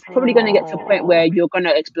 and then it's probably going to get to a point where you're going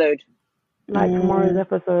to explode. Like tomorrow's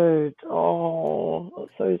episode. Oh,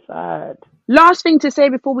 that's so sad. Last thing to say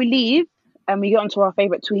before we leave, and we get onto our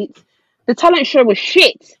favourite tweets. The talent show was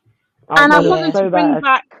shit, and I wanted to bring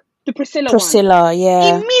back the Priscilla one.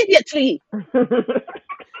 Yeah. Immediately.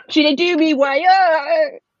 Should they do me? Why?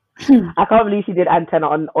 I can't believe she did Antenna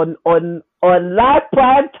on live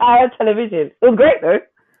prime time television. It was great though.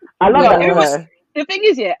 I love that. The thing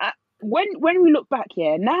is, when we look back,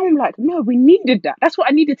 now I'm like, no, we needed that. That's what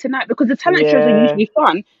I needed tonight because the talent shows are usually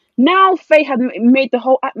fun. Now Faye had made the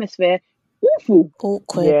whole atmosphere awful.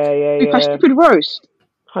 Awkward. Yeah. Stupid roast.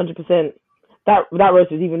 100%. That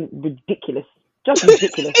roast was even ridiculous. Just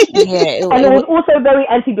ridiculous. And it was also very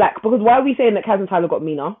anti-black because why are we saying that Kaz and Tyler got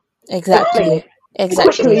meaner? Exactly.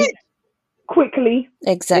 Quickly.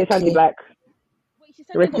 Exactly. It's anti-black. Wait, she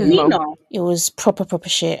said they got meaner. It was proper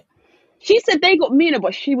shit. She said they got meaner,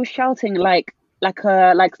 but she was shouting like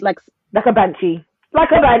a banshee.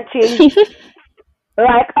 Like a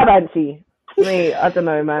banshee. Mate, I don't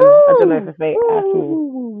know, man. I don't know if it's fake at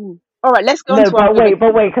all. All right, let's go. Wait.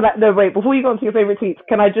 Before you go on to your favorite tweets,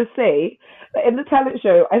 can I just say that in the talent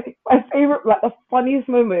show, I think my favorite, like the funniest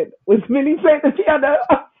moment was Millie playing the piano.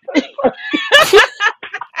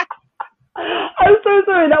 I'm so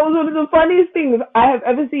sorry. That was one of the funniest things I have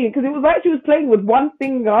ever seen because it was like she was playing with one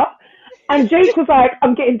finger, and Jake was like,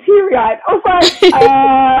 "I'm getting teary-eyed." I was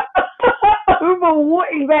like, "Over what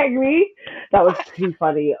exactly?" That was too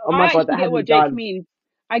funny. Oh my god, that had me done.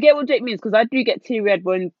 I get what Jake means because I do get teary-eyed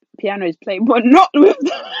when piano is playing, but not with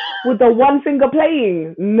the one finger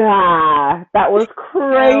playing. Nah, that was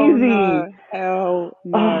crazy. Hell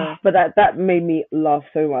no. But that made me laugh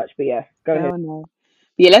so much. But yeah, go ahead. No.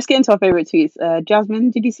 Yeah, let's get into our favorite tweets.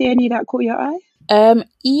 Jasmine, did you see any that caught your eye?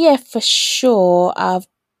 Yeah, for sure. I've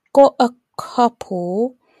got a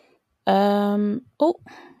couple. Yeah,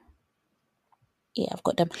 I've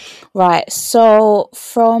got them. Right. So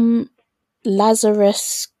from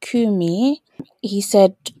Lazarus Kumi, he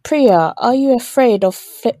said, "Priya, are you afraid of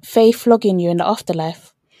Faye flogging you in the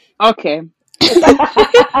afterlife?" Okay.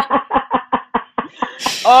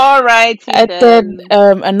 All right. And then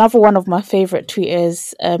another one of my favorite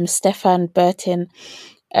tweeters, Stefan Burton,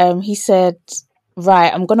 he said,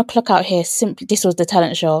 "Right, I'm gonna clock out here simply." This was the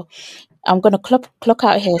talent show. "I'm gonna clock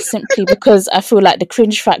out here simply because I feel like the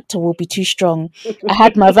cringe factor will be too strong. I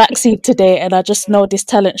had my vaccine today, and I just know this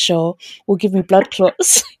talent show will give me blood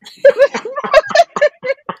clots."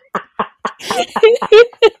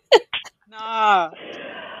 Nah.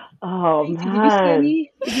 Oh man! Did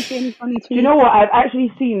you see any funny tweets? Do you know what? I've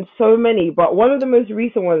actually seen so many, but one of the most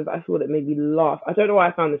recent ones I saw that made me laugh. I don't know why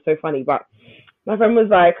I found this so funny, but my friend was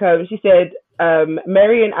like, she said,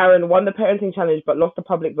 Mary and Aaron won the parenting challenge but lost the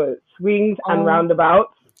public vote. Swings and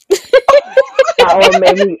roundabouts. That one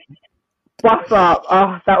made me bust up.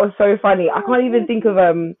 Oh, that was so funny. I can't even think of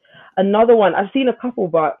another one. I've seen a couple,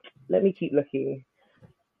 but let me keep looking.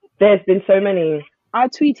 There's been so many. I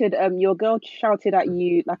tweeted, your girl shouted at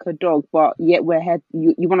you like a dog, but yet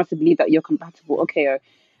you want us to believe that you're compatible. Okay,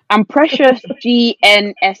 and Precious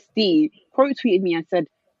GNSD quote tweeted me and said,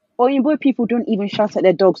 "Oyinbo people don't even shout at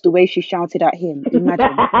their dogs the way she shouted at him."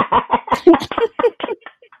 Imagine.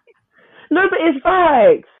 No, but it's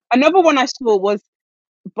facts. Another one I saw was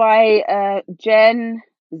by Jen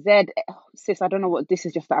Z. Sis, I don't know what this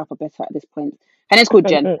is. Just the alphabet at this point, and it's called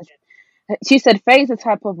Jen. She said, "Faye's the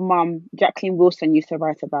type of mum Jacqueline Wilson used to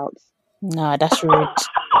write about." No, that's rude.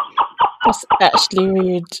 That's actually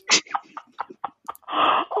rude.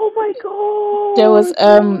 Oh my god.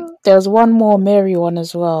 There was one more Mary one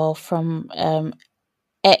as well from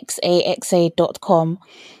xaxa.com.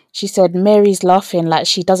 She said Mary's laughing like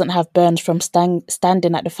she doesn't have burns from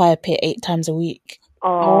standing at the fire pit 8 times a week.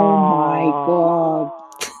 Oh my god.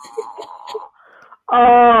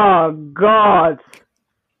 Oh god.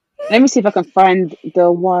 Let me see if I can find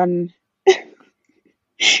the one.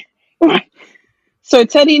 So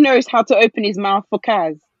Teddy knows how to open his mouth for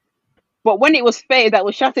Kaz. But when it was Faye that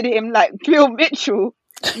was shouting at him like, Phil Mitchell,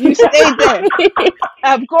 you stayed there.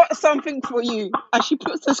 I've got something for you. And she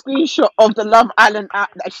puts a screenshot of the Love Island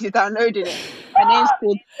app that she's downloading it. Her name's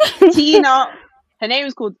called Tina. Her name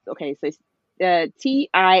is called, okay, so it's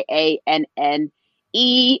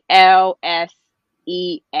TIANNELSEX.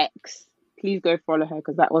 Please go follow her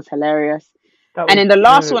because that was hilarious. And then the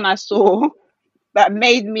last one I saw that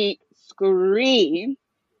made me scream.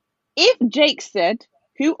 If Jake said,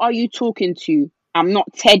 "Who are you talking to? I'm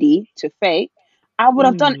not Teddy," to Faye, I would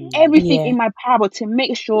have done everything in my power to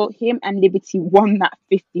make sure him and Liberty won that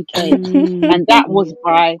 50k. And that was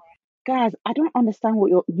by, guys, I don't understand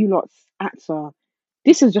what you lot's acts are.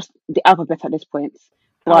 This is just the alphabet at this point.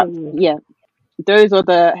 But yeah, those are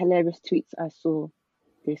the hilarious tweets I saw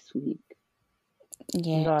this week.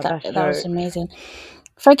 Yeah, that was amazing.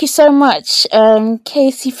 Thank you so much,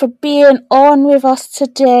 Casey, for being on with us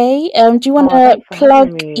today. Do you want to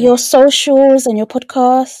plug your socials and your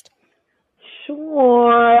podcast?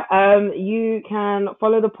 Sure. You can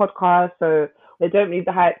follow the podcast. So we Don't Believe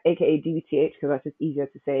the Hype, aka DBTH, because that's just easier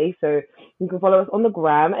to say. So you can follow us on the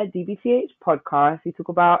gram at DBTH Podcast. We talk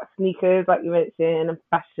about sneakers, like you mentioned, and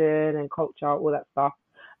fashion and culture, all that stuff.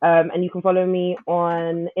 And you can follow me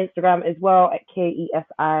on Instagram as well at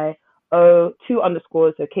KESIO 2_,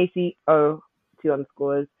 so KCO 2_.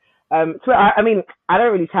 Twitter, I mean, I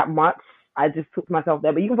don't really chat much. I just talk to myself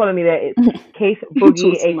there, but you can follow me there. It's Case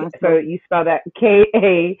Boogie. So you spell that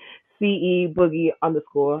KACE Boogie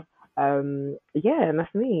 _. Yeah, and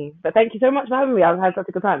that's me. But thank you so much for having me. I've had such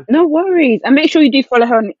a good time. No worries. And make sure you do follow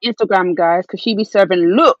her on Instagram, guys, because she be serving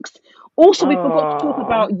looks. Also, we forgot to talk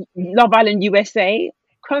about Love Island USA.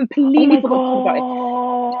 Completely forgot to talk about it.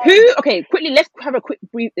 Who? Okay, quickly, let's have a quick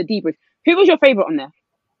debrief. Who was your favorite on there?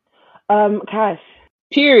 Cash.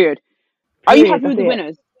 Period. Are you happy with the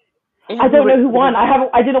winners? I don't know who won.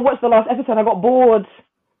 I didn't watch the last episode. I got bored.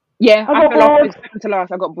 Yeah, I fell off second to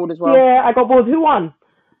last. I got bored as well. Yeah, I got bored. Who won?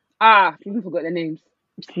 People forgot their names.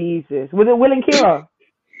 Jesus. Was it Will and Kira?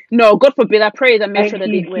 No, God forbid. I pray that make sure they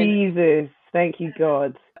didn't win. Jesus. Thank you,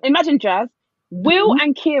 God. Imagine, Jazz. Will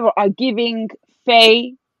and Kira are giving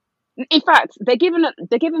Faye. In fact, they're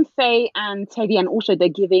giving Faye and Teddy, and also they're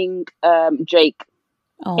giving Jake.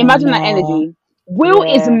 Imagine that energy. Will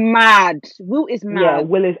is mad. Yeah,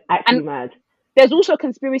 Will is actually mad. There's also a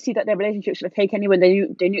conspiracy that their relationship should have taken anyway. They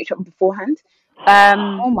knew each other beforehand.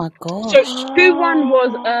 Oh my god! So who won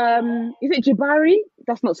was is it Jabari?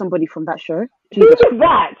 That's not somebody from that show. Who is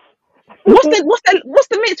that? What's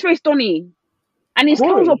the mixed race Donnie? And his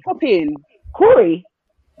clothes are popping. Corey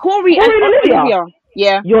and Olivia.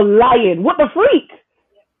 Yeah. You're lying. What the freak?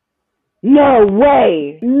 No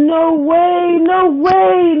way.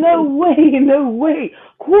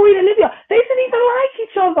 Corey and Olivia, they didn't even like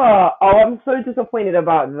each other. Oh, I'm so disappointed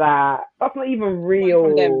about that. That's not even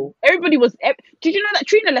real. Everybody was. Did you know that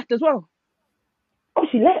Trina left as well? Oh,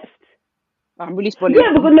 she left. I'm really spoiling.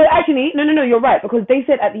 Yeah, because no, you're right. Because they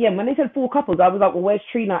said at the end, when they said 4 couples, I was like, well, where's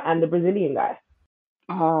Trina and the Brazilian guy?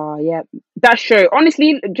 Oh, yeah. That show.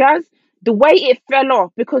 Honestly, Jazz, the way it fell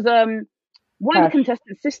off, because one of the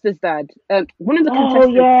contestants' sisters died. One of the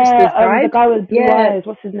contestants' sisters died. The guy with blue eyes.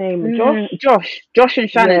 What's his name? Josh and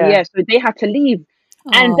Shannon. Yeah. So they had to leave,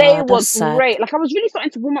 and they were great. Sad. Like I was really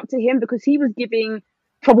starting to warm up to him because he was giving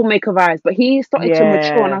troublemaker vibes, but he started to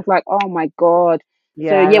mature, and I was like, oh my god.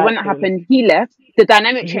 Yeah, so when that happened, he left. The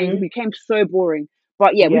dynamic changed, became so boring.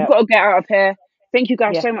 But yeah, we've got to get out of here. Thank you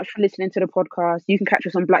guys so much for listening to the podcast. You can catch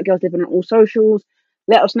us on Black Girls Living on all socials.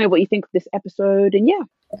 Let us know what you think of this episode, and yeah,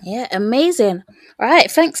 amazing. All right,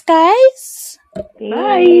 thanks, guys.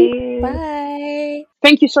 Bye. Bye.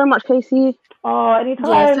 Thank you so much, Casey. Oh, anytime.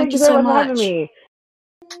 Yeah, thank you so much for having me.